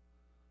windshield.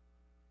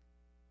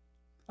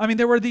 I mean,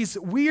 there were these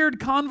weird,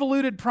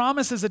 convoluted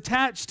promises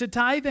attached to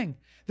tithing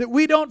that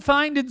we don't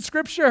find in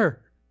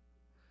Scripture.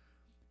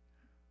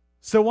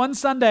 So one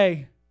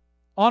Sunday,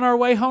 on our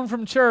way home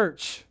from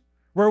church,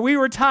 where we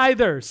were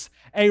tithers,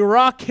 a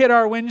rock hit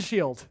our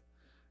windshield.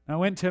 I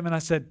went to him and I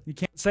said, you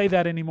can't say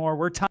that anymore.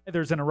 We're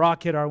tithers and a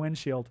rock hit our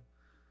windshield.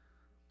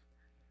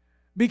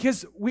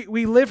 Because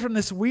we live from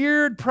this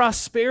weird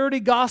prosperity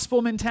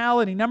gospel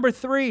mentality. Number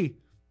 3,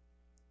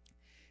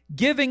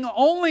 giving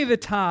only the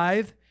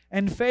tithe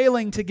and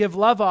failing to give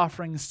love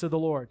offerings to the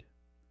Lord.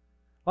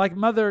 Like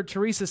Mother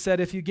Teresa said,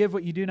 if you give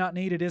what you do not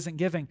need, it isn't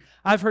giving.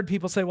 I've heard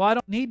people say, well, I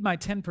don't need my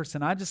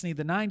 10%. I just need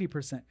the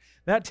 90%.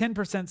 That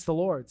 10%'s the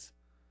Lord's.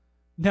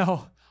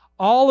 No,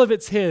 all of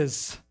it's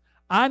His.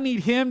 I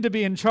need Him to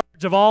be in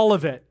charge of all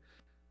of it.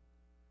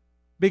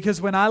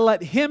 Because when I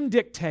let Him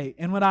dictate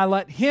and when I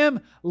let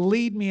Him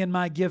lead me in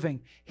my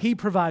giving, He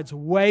provides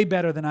way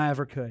better than I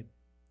ever could.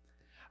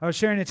 I was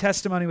sharing a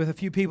testimony with a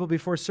few people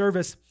before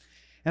service,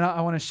 and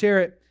I want to share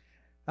it.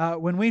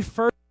 When we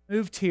first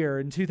moved here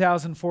in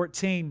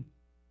 2014,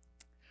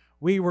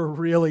 we were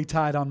really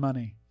tight on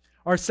money.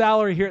 Our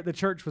salary here at the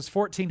church was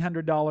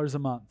 $1,400 a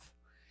month.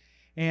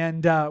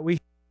 And we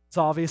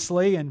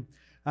obviously, and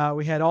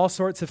we had all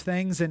sorts of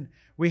things, and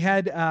we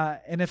had,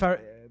 and if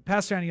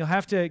Pastor Annie, you'll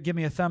have to give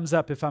me a thumbs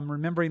up if I'm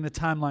remembering the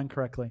timeline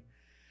correctly.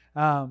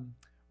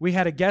 We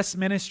had a guest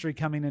ministry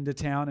coming into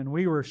town, and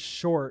we were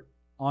short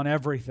on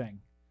everything.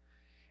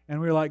 And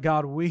we were like,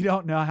 God, we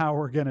don't know how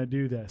we're going to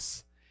do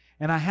this.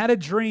 And I had a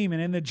dream,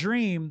 and in the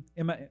dream,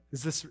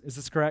 is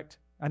this correct?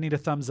 I need a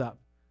thumbs up.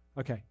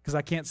 Okay, because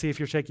I can't see if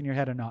you're shaking your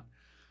head or not.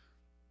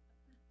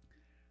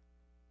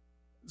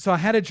 So I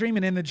had a dream,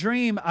 and in the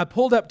dream, I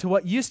pulled up to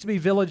what used to be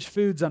Village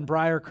Foods on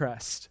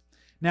Briarcrest.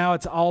 Now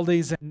it's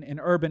Aldi's in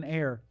Urban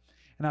Air.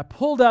 And I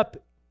pulled up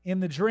in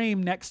the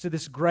dream next to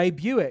this gray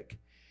Buick.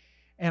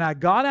 And I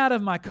got out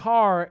of my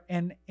car,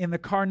 and in the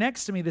car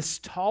next to me, this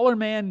taller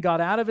man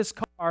got out of his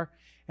car,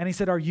 and he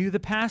said, "Are you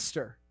the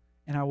pastor?"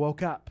 And I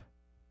woke up.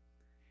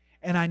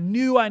 And I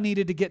knew I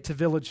needed to get to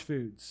Village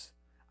Foods.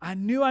 I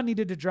knew I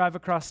needed to drive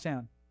across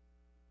town.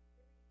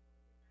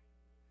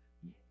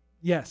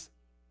 Yes.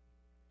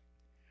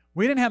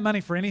 We didn't have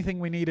money for anything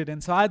we needed.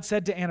 And so I'd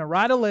said to Anna,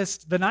 write a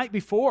list the night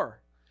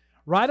before.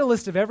 Write a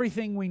list of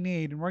everything we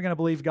need, and we're going to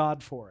believe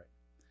God for it.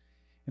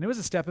 And it was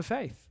a step of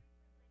faith.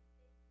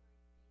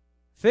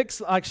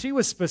 Like she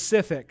was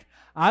specific.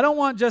 I don't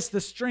want just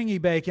the stringy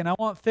bacon. I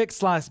want thick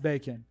sliced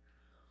bacon.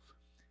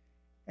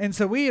 And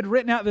so we had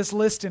written out this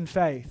list in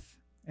faith.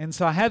 And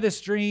so I had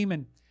this dream,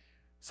 and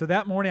so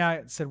that morning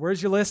I said,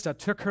 "Where's your list?" I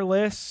took her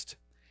list,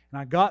 and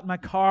I got in my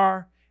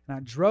car, and I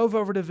drove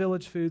over to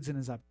Village Foods, and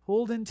as I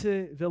pulled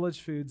into Village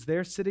Foods,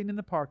 there sitting in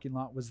the parking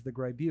lot was the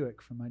gray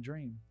Buick from my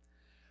dream.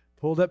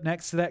 Pulled up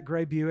next to that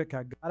gray Buick,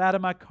 I got out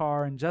of my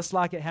car, and just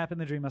like it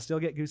happened in the dream, I still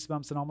get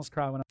goosebumps and almost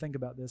cry when I think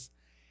about this.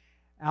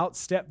 Out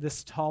stepped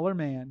this taller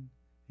man.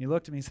 He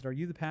looked at me and said, "Are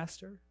you the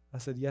pastor?" I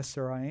said, "Yes,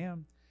 sir, I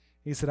am."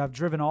 He said, "I've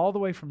driven all the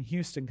way from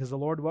Houston because the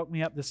Lord woke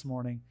me up this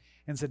morning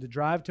and said to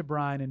drive to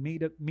Bryan and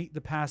meet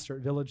the pastor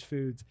at Village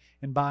Foods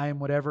and buy him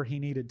whatever he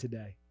needed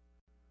today."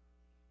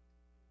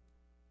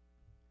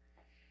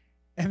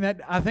 And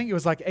that, I think it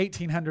was like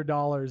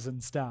 $1,800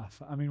 and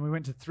stuff. I mean, we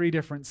went to 3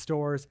 different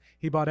stores.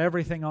 He bought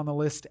everything on the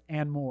list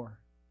and more.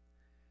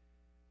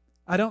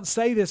 I don't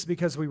say this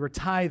because we were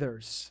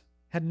tithers.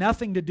 Had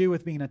nothing to do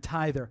with being a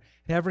tither.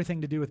 Had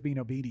everything to do with being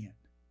obedient.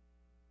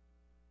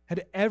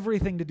 Had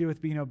everything to do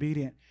with being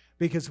obedient,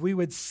 because we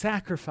would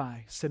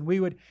sacrifice and we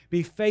would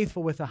be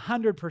faithful with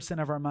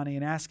 100% of our money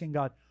and asking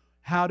God,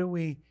 how do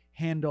we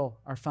handle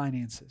our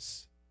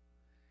finances?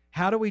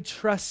 How do we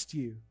trust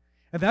you?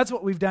 And that's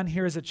what we've done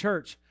here as a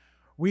church.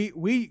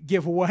 We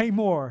give way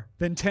more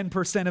than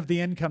 10% of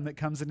the income that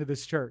comes into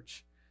this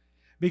church,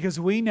 because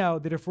we know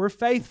that if we're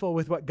faithful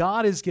with what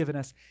God has given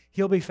us,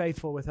 He'll be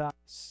faithful with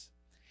us.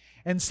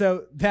 And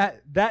so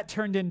that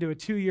turned into a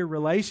 2-year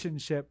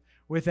relationship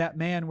with that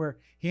man, where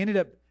he ended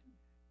up,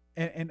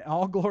 and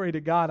all glory to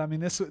God. I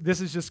mean, this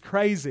is just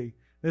crazy.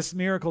 This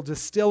miracle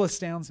just still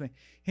astounds me.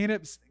 He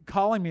ended up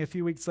calling me a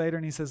few weeks later,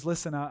 and he says,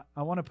 listen, I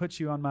want to put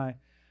you on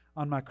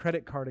my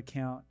credit card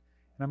account,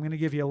 and I'm going to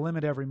give you a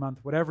limit every month.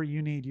 Whatever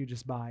you need, you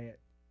just buy it.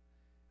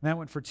 And that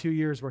went for 2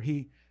 years, where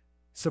he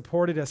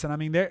supported us. And I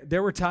mean,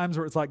 there were times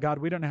where it's like, God,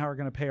 we don't know how we're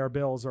going to pay our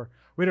bills, or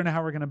we don't know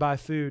how we're going to buy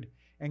food,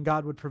 and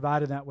God would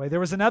provide in that way.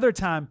 There was another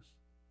time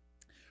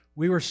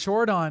we were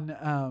short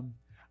on,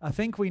 I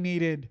think we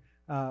needed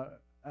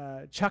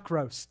chuck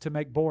roast to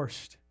make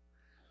borscht.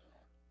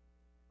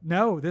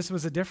 No, this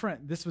was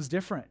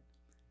different.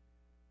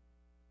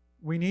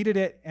 We needed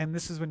it, and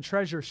this is when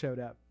Treasure showed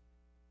up.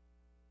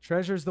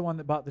 Treasure's the one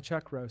that bought the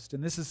chuck roast,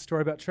 and this is a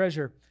story about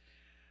Treasure.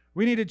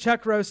 We needed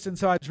chuck roast, and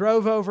so I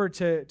drove over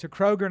to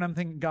Kroger, and I'm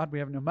thinking, God, we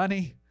have no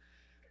money.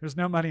 There's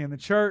no money in the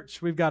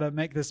church. We've got to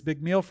make this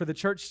big meal for the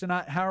church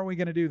tonight. How are we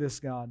going to do this,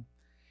 God?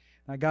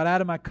 And I got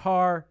out of my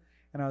car,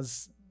 and I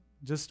was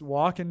just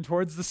walking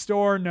towards the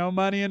store, no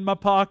money in my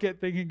pocket,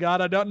 thinking,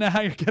 God, I don't know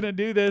how you're going to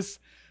do this,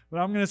 but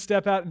I'm going to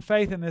step out in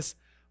faith. And this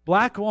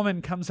black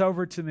woman comes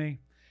over to me,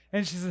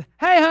 and she says,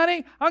 hey,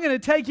 honey, I'm going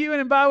to take you in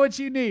and buy what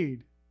you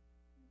need.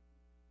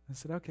 I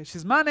said, okay. She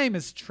says, my name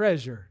is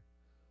Treasure.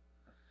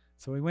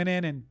 So we went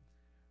in and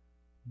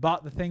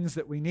bought the things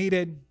that we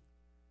needed.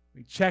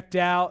 We checked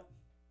out,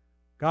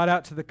 got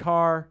out to the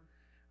car.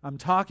 I'm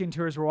talking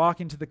to her as we're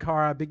walking to the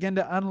car. I begin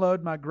to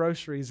unload my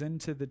groceries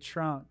into the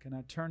trunk, and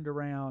I turned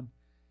around,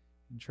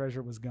 and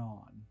Treasure was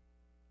gone.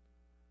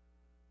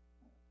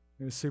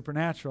 It was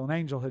supernatural. An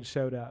angel had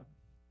showed up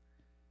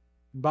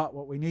and bought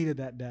what we needed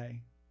that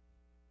day.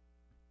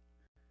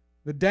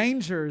 The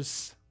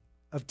dangers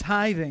of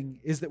tithing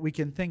is that we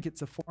can think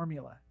it's a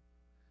formula.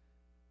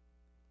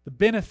 The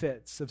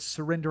benefits of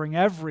surrendering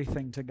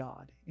everything to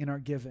God in our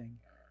giving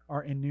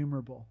are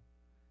innumerable.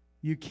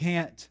 You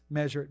can't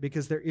measure it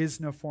because there is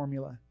no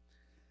formula.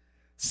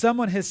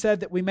 Someone has said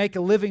that we make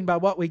a living by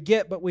what we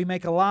get, but we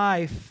make a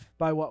life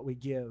by what we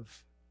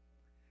give.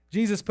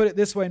 Jesus put it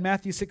this way in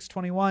Matthew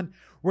 6:21,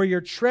 where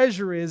your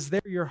treasure is,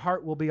 there your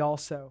heart will be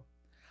also.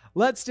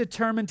 Let's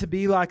determine to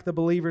be like the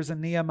believers in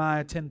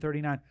Nehemiah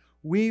 10:39.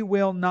 We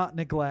will not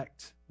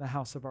neglect the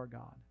house of our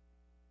God.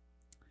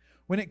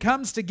 When it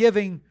comes to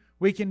giving,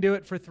 we can do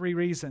it for 3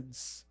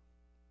 reasons.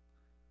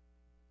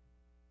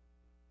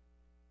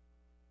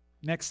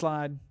 Next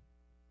slide.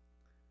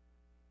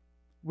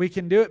 We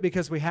can do it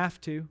because we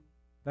have to.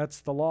 That's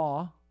the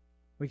law.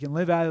 We can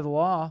live out of the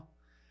law.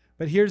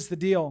 But here's the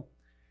deal.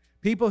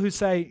 People who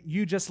say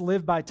you just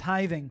live by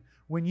tithing,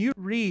 when you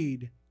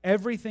read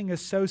everything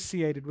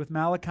associated with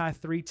Malachi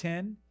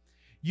 3:10,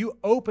 you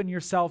open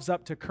yourselves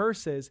up to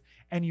curses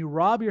and you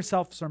rob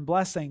yourselves from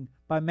blessing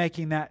by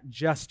making that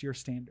just your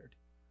standard.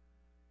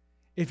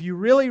 If you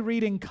really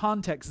read in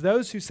context,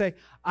 those who say,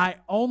 I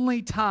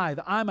only tithe,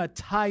 I'm a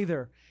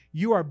tither,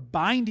 you are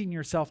binding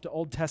yourself to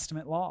Old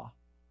Testament law.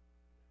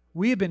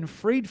 We have been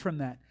freed from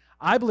that.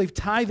 I believe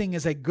tithing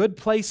is a good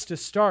place to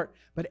start,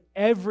 but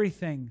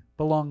everything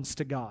belongs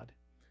to God.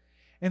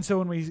 And so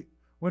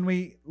when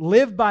we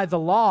live by the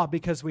law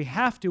because we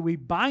have to, we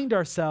bind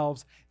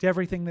ourselves to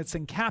everything that's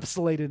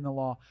encapsulated in the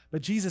law.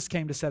 But Jesus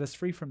came to set us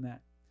free from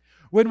that.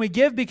 When we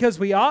give because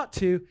we ought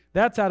to,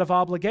 that's out of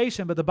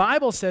obligation. But the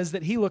Bible says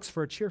that He looks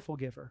for a cheerful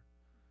giver.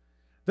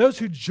 Those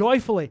who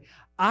joyfully,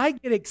 I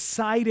get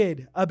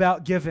excited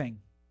about giving.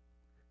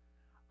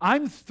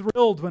 I'm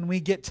thrilled when we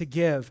get to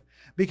give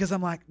because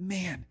I'm like,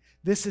 man,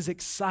 this is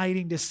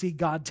exciting to see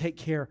God take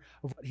care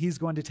of what He's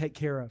going to take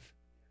care of.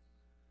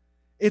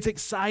 It's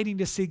exciting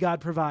to see God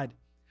provide.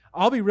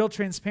 I'll be real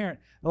transparent.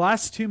 The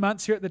last 2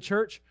 months here at the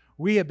church,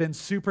 we have been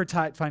super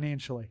tight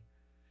financially.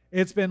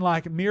 It's been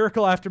like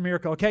miracle after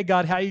miracle. Okay,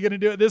 God, how are you going to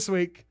do it this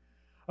week?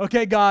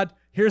 Okay, God,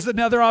 here's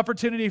another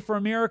opportunity for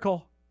a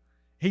miracle.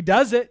 He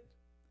does it.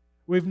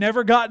 We've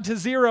never gotten to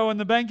 0 in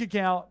the bank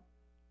account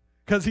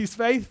because He's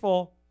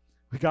faithful.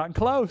 We've gotten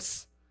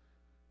close.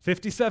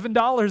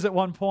 $57 at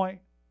one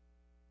point.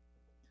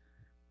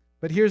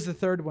 But here's the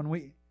third one.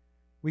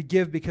 We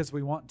give because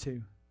we want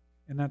to,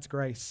 and that's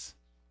grace.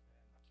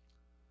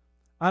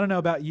 I don't know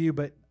about you,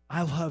 but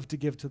I love to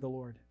give to the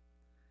Lord.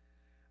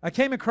 I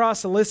came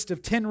across a list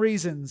of 10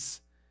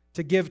 reasons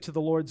to give to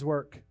the Lord's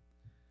work.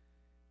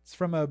 It's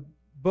from a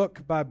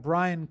book by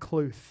Brian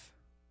Cluth.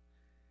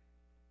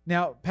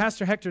 Now,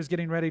 Pastor Hector is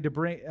getting ready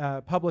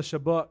to publish a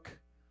book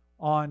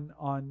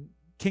on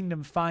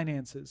kingdom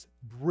finances.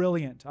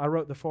 Brilliant. I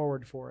wrote the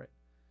foreword for it.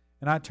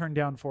 And I turn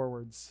down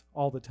forewords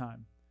all the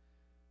time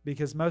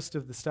because most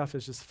of the stuff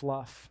is just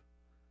fluff.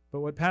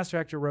 But what Pastor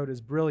Hector wrote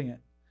is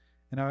brilliant.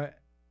 And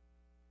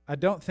I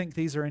don't think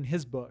these are in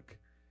his book.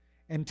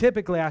 And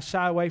typically I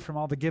shy away from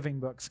all the giving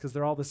books because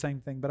they're all the same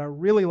thing. But I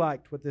really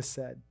liked what this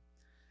said.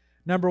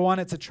 Number 1,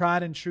 it's a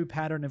tried and true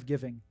pattern of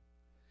giving.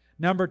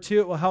 Number 2,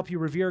 it will help you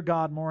revere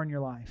God more in your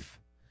life.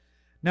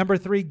 Number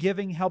 3,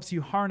 giving helps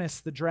you harness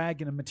the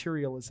dragon of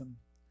materialism.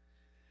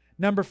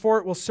 Number 4,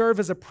 it will serve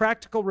as a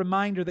practical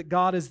reminder that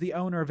God is the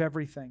owner of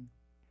everything.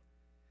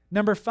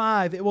 Number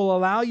 5, it will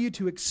allow you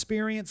to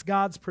experience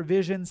God's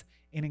provisions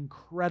in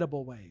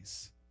incredible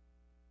ways.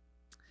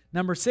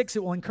 Number 6,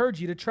 it will encourage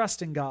you to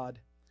trust in God.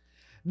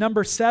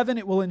 Number 7,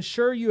 it will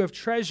ensure you have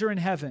treasure in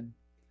heaven.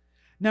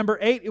 Number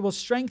 8, it will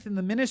strengthen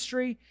the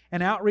ministry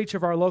and outreach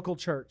of our local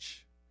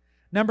church.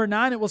 Number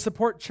 9, it will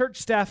support church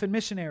staff and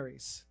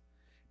missionaries.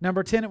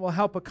 Number 10, it will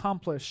help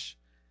accomplish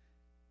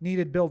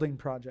needed building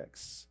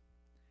projects.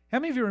 How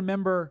many of you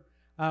remember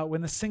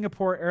when the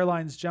Singapore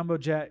Airlines jumbo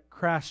jet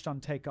crashed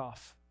on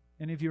takeoff?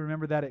 Any of you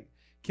remember that? It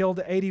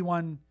killed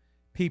 81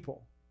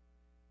 people.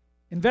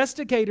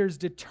 Investigators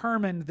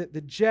determined that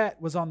the jet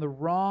was on the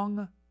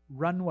wrong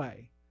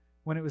runway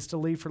when it was to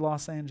leave for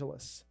Los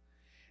Angeles.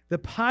 The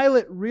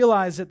pilot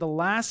realized at the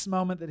last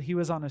moment that he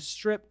was on a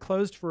strip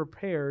closed for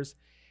repairs,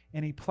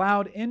 and he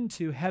plowed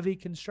into heavy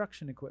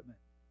construction equipment.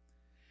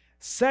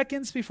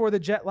 Seconds before the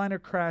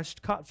jetliner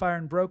crashed, caught fire,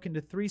 and broke into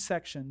 3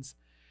 sections,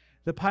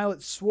 the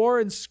pilot swore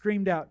and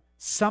screamed out,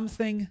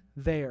 "Something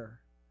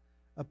there."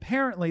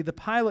 Apparently, the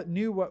pilot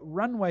knew what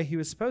runway he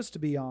was supposed to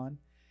be on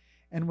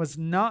and was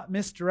not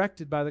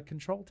misdirected by the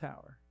control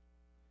tower.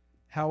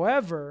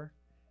 However,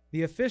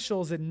 the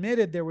officials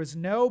admitted there was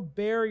no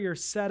barrier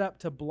set up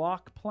to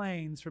block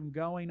planes from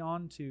going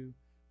onto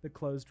the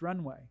closed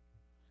runway.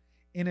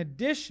 In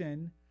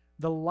addition,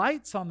 the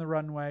lights on the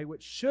runway,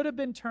 which should have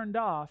been turned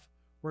off,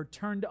 were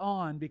turned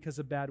on because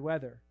of bad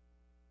weather.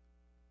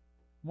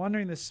 I'm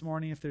wondering this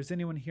morning if there's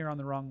anyone here on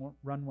the wrong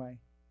runway.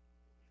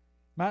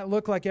 Might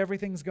look like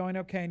everything's going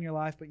okay in your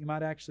life, but you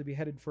might actually be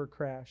headed for a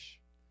crash.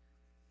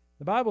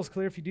 The Bible's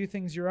clear. If you do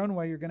things your own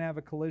way, you're going to have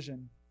a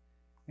collision.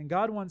 And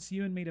God wants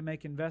you and me to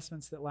make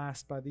investments that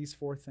last by these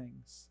 4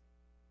 things.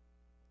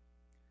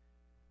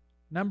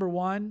 Number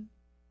 1,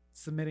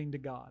 submitting to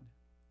God.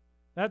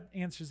 That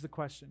answers the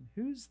question,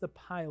 who's the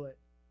pilot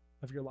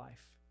of your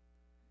life?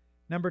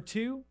 Number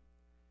 2,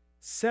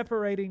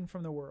 separating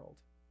from the world.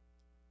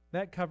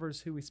 That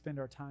covers who we spend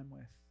our time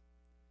with.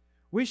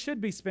 We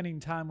should be spending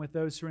time with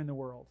those who are in the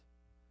world,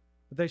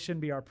 but they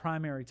shouldn't be our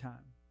primary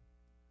time.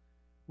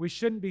 We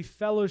shouldn't be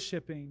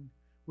fellowshipping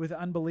with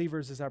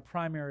unbelievers as our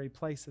primary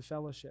place of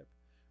fellowship.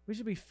 We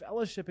should be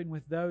fellowshipping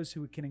with those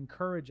who can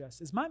encourage us.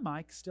 Is my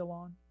mic still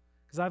on?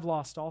 Because I've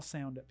lost all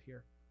sound up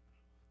here.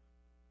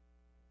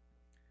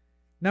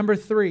 Number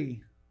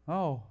 3,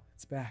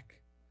 it's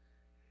back.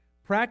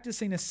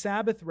 Practicing a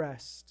Sabbath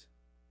rest.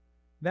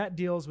 That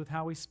deals with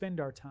how we spend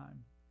our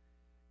time.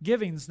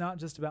 Giving's not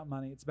just about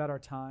money, it's about our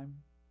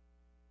time.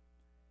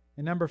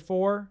 And number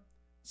 4,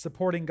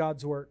 supporting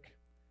God's work,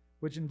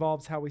 which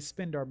involves how we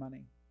spend our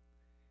money.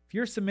 If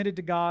you're submitted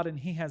to God and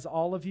He has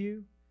all of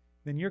you,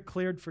 then you're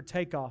cleared for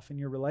takeoff in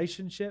your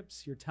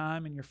relationships, your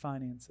time, and your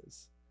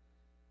finances.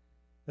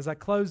 As I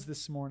close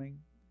this morning,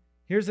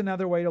 here's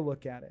another way to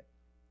look at it.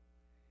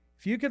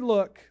 If you could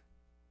look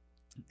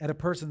at a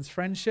person's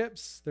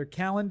friendships, their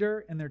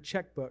calendar, and their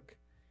checkbook,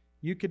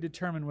 you could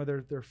determine whether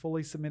they're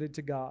fully submitted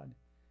to God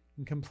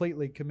and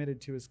completely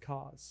committed to His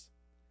cause.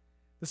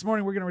 This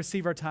morning, we're going to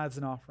receive our tithes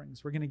and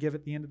offerings. We're going to give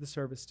at the end of the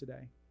service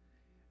today.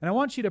 And I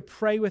want you to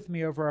pray with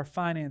me over our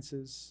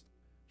finances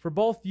for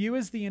both you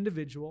as the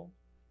individual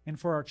and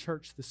for our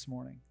church this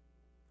morning.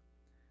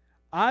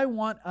 I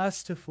want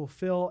us to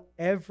fulfill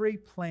every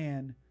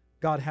plan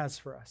God has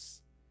for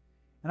us.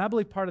 And I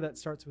believe part of that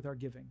starts with our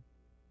giving.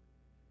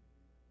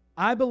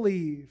 I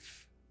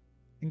believe,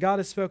 and God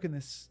has spoken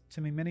this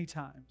to me many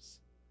times,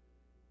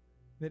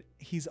 that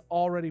He's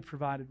already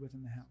provided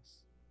within the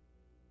house.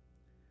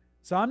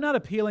 So I'm not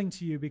appealing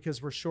to you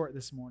because we're short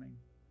this morning.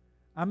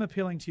 I'm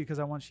appealing to you because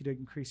I want you to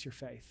increase your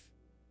faith.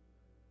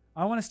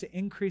 I want us to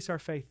increase our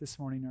faith this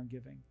morning in our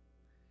giving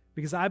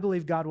because I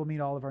believe God will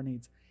meet all of our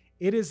needs.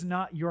 It is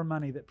not your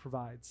money that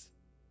provides.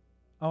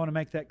 I want to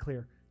make that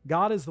clear.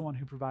 God is the one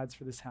who provides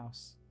for this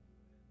house.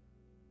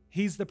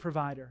 He's the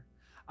provider.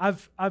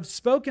 I've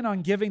spoken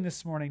on giving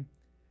this morning,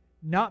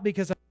 not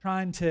because I'm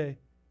trying to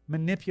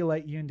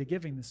manipulate you into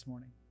giving this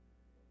morning.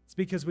 It's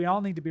because we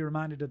all need to be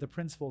reminded of the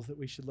principles that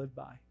we should live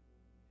by.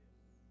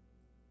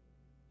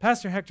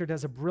 Pastor Hector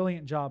does a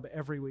brilliant job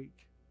every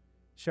week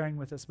sharing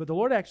with us, but the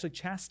Lord actually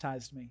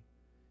chastised me,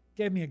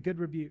 gave me a good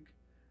rebuke.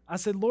 I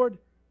said, Lord,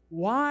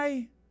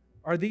 why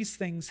are these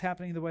things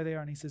happening the way they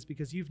are? And He says,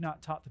 because you've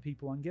not taught the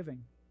people on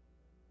giving.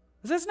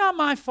 I said, it's not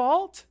my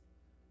fault.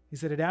 He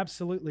said, it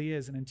absolutely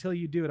is, and until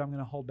you do it, I'm going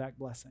to hold back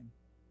blessing.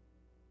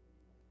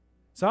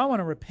 So I want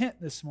to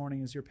repent this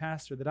morning as your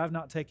pastor that I've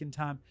not taken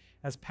time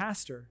as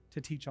pastor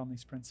to teach on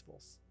these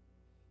principles.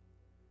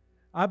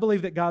 I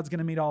believe that God's going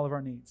to meet all of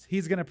our needs.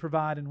 He's going to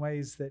provide in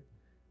ways that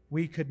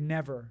we could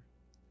never.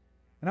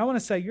 And I want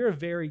to say you're a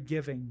very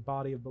giving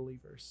body of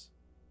believers.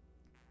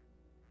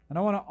 And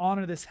I want to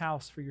honor this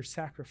house for your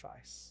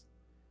sacrifice,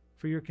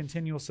 for your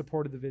continual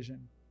support of the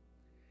vision.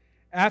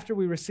 After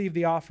we receive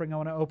the offering, I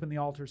want to open the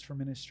altars for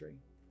ministry.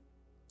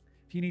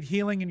 If you need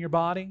healing in your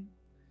body,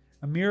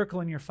 a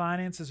miracle in your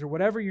finances, or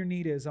whatever your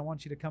need is, I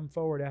want you to come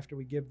forward after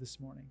we give this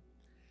morning.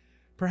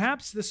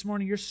 Perhaps this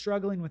morning you're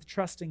struggling with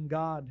trusting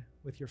God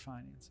with your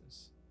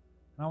finances.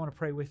 And I want to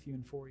pray with you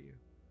and for you.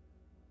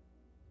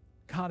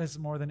 God is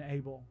more than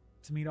able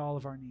to meet all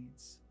of our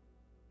needs.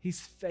 He's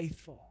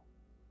faithful.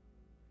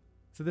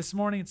 So this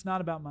morning, it's not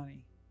about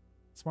money.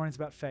 This morning, it's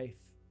about faith.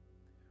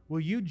 Will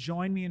you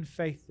join me in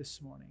faith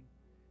this morning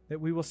that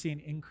we will see an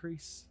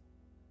increase?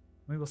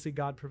 We will see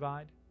God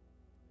provide?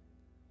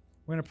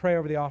 We're going to pray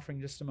over the offering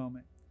in just a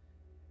moment.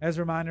 As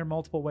a reminder,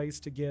 multiple ways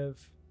to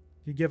give.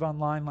 If you give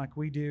online like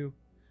we do,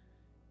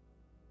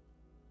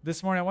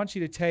 this morning I want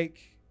you to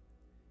take,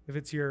 if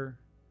it's we're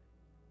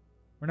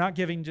not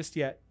giving just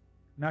yet.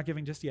 Not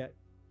giving just yet.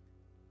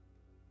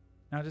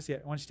 Not just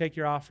yet. I want you to take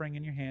your offering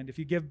in your hand. If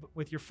you give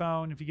with your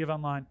phone, if you give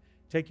online,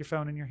 take your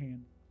phone in your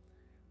hand.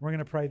 We're going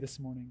to pray this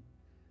morning.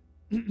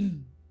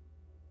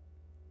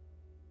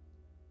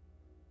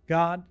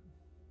 God,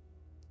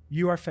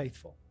 you are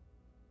faithful.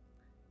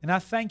 And I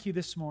thank you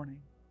this morning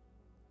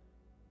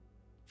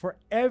for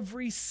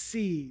every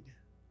seed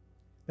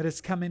that has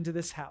come into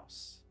this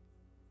house.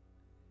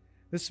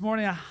 This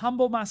morning I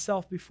humble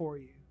myself before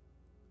you.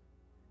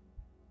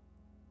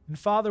 And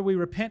Father, we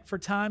repent for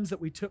times that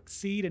we took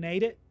seed and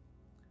ate it.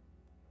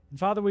 And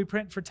Father, we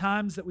repent for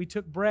times that we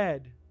took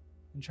bread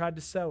and tried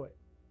to sow it.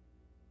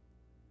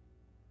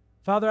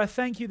 Father, I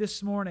thank you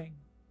this morning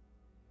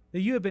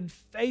that you have been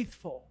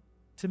faithful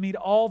to meet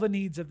all the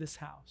needs of this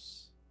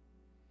house.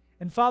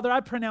 And Father,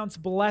 I pronounce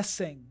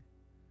blessing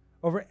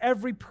over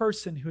every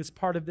person who is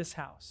part of this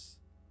house.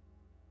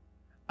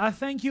 I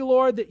thank you,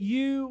 Lord, that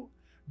you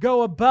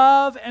go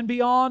above and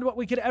beyond what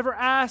we could ever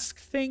ask,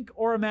 think,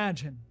 or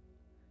imagine.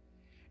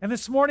 And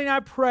this morning I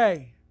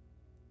pray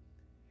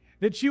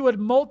that you would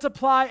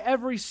multiply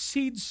every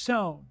seed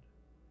sown,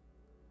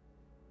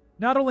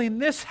 not only in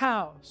this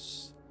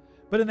house,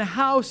 but in the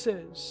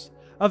houses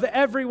of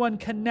everyone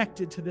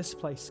connected to this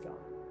place, God.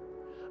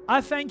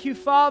 I thank you,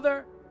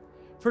 Father,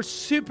 for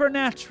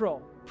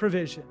supernatural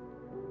provision.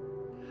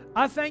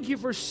 I thank you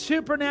for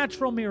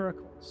supernatural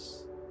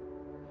miracles.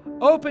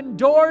 Open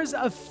doors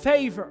of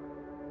favor,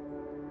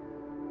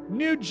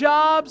 new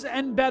jobs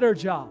and better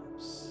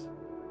jobs.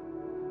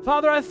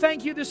 Father, I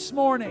thank you this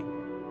morning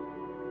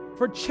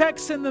for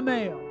checks in the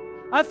mail.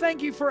 I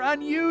thank you for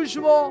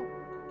unusual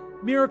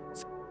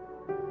miracles.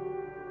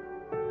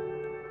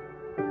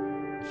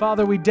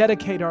 Father, we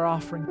dedicate our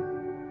offering.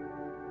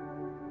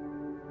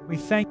 We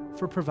thank you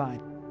for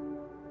providing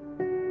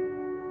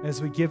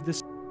as we give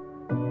this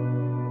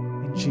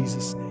in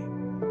Jesus'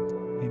 name.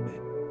 Amen.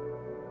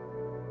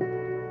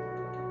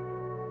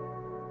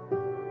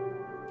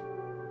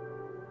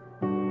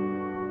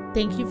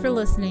 Thank you for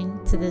listening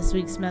to this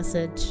week's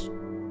message.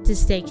 To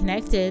stay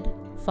connected,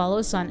 follow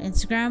us on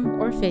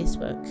Instagram or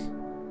Facebook,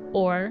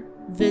 or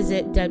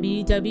visit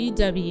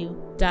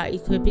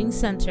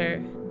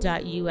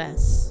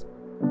www.equippingcenter.us.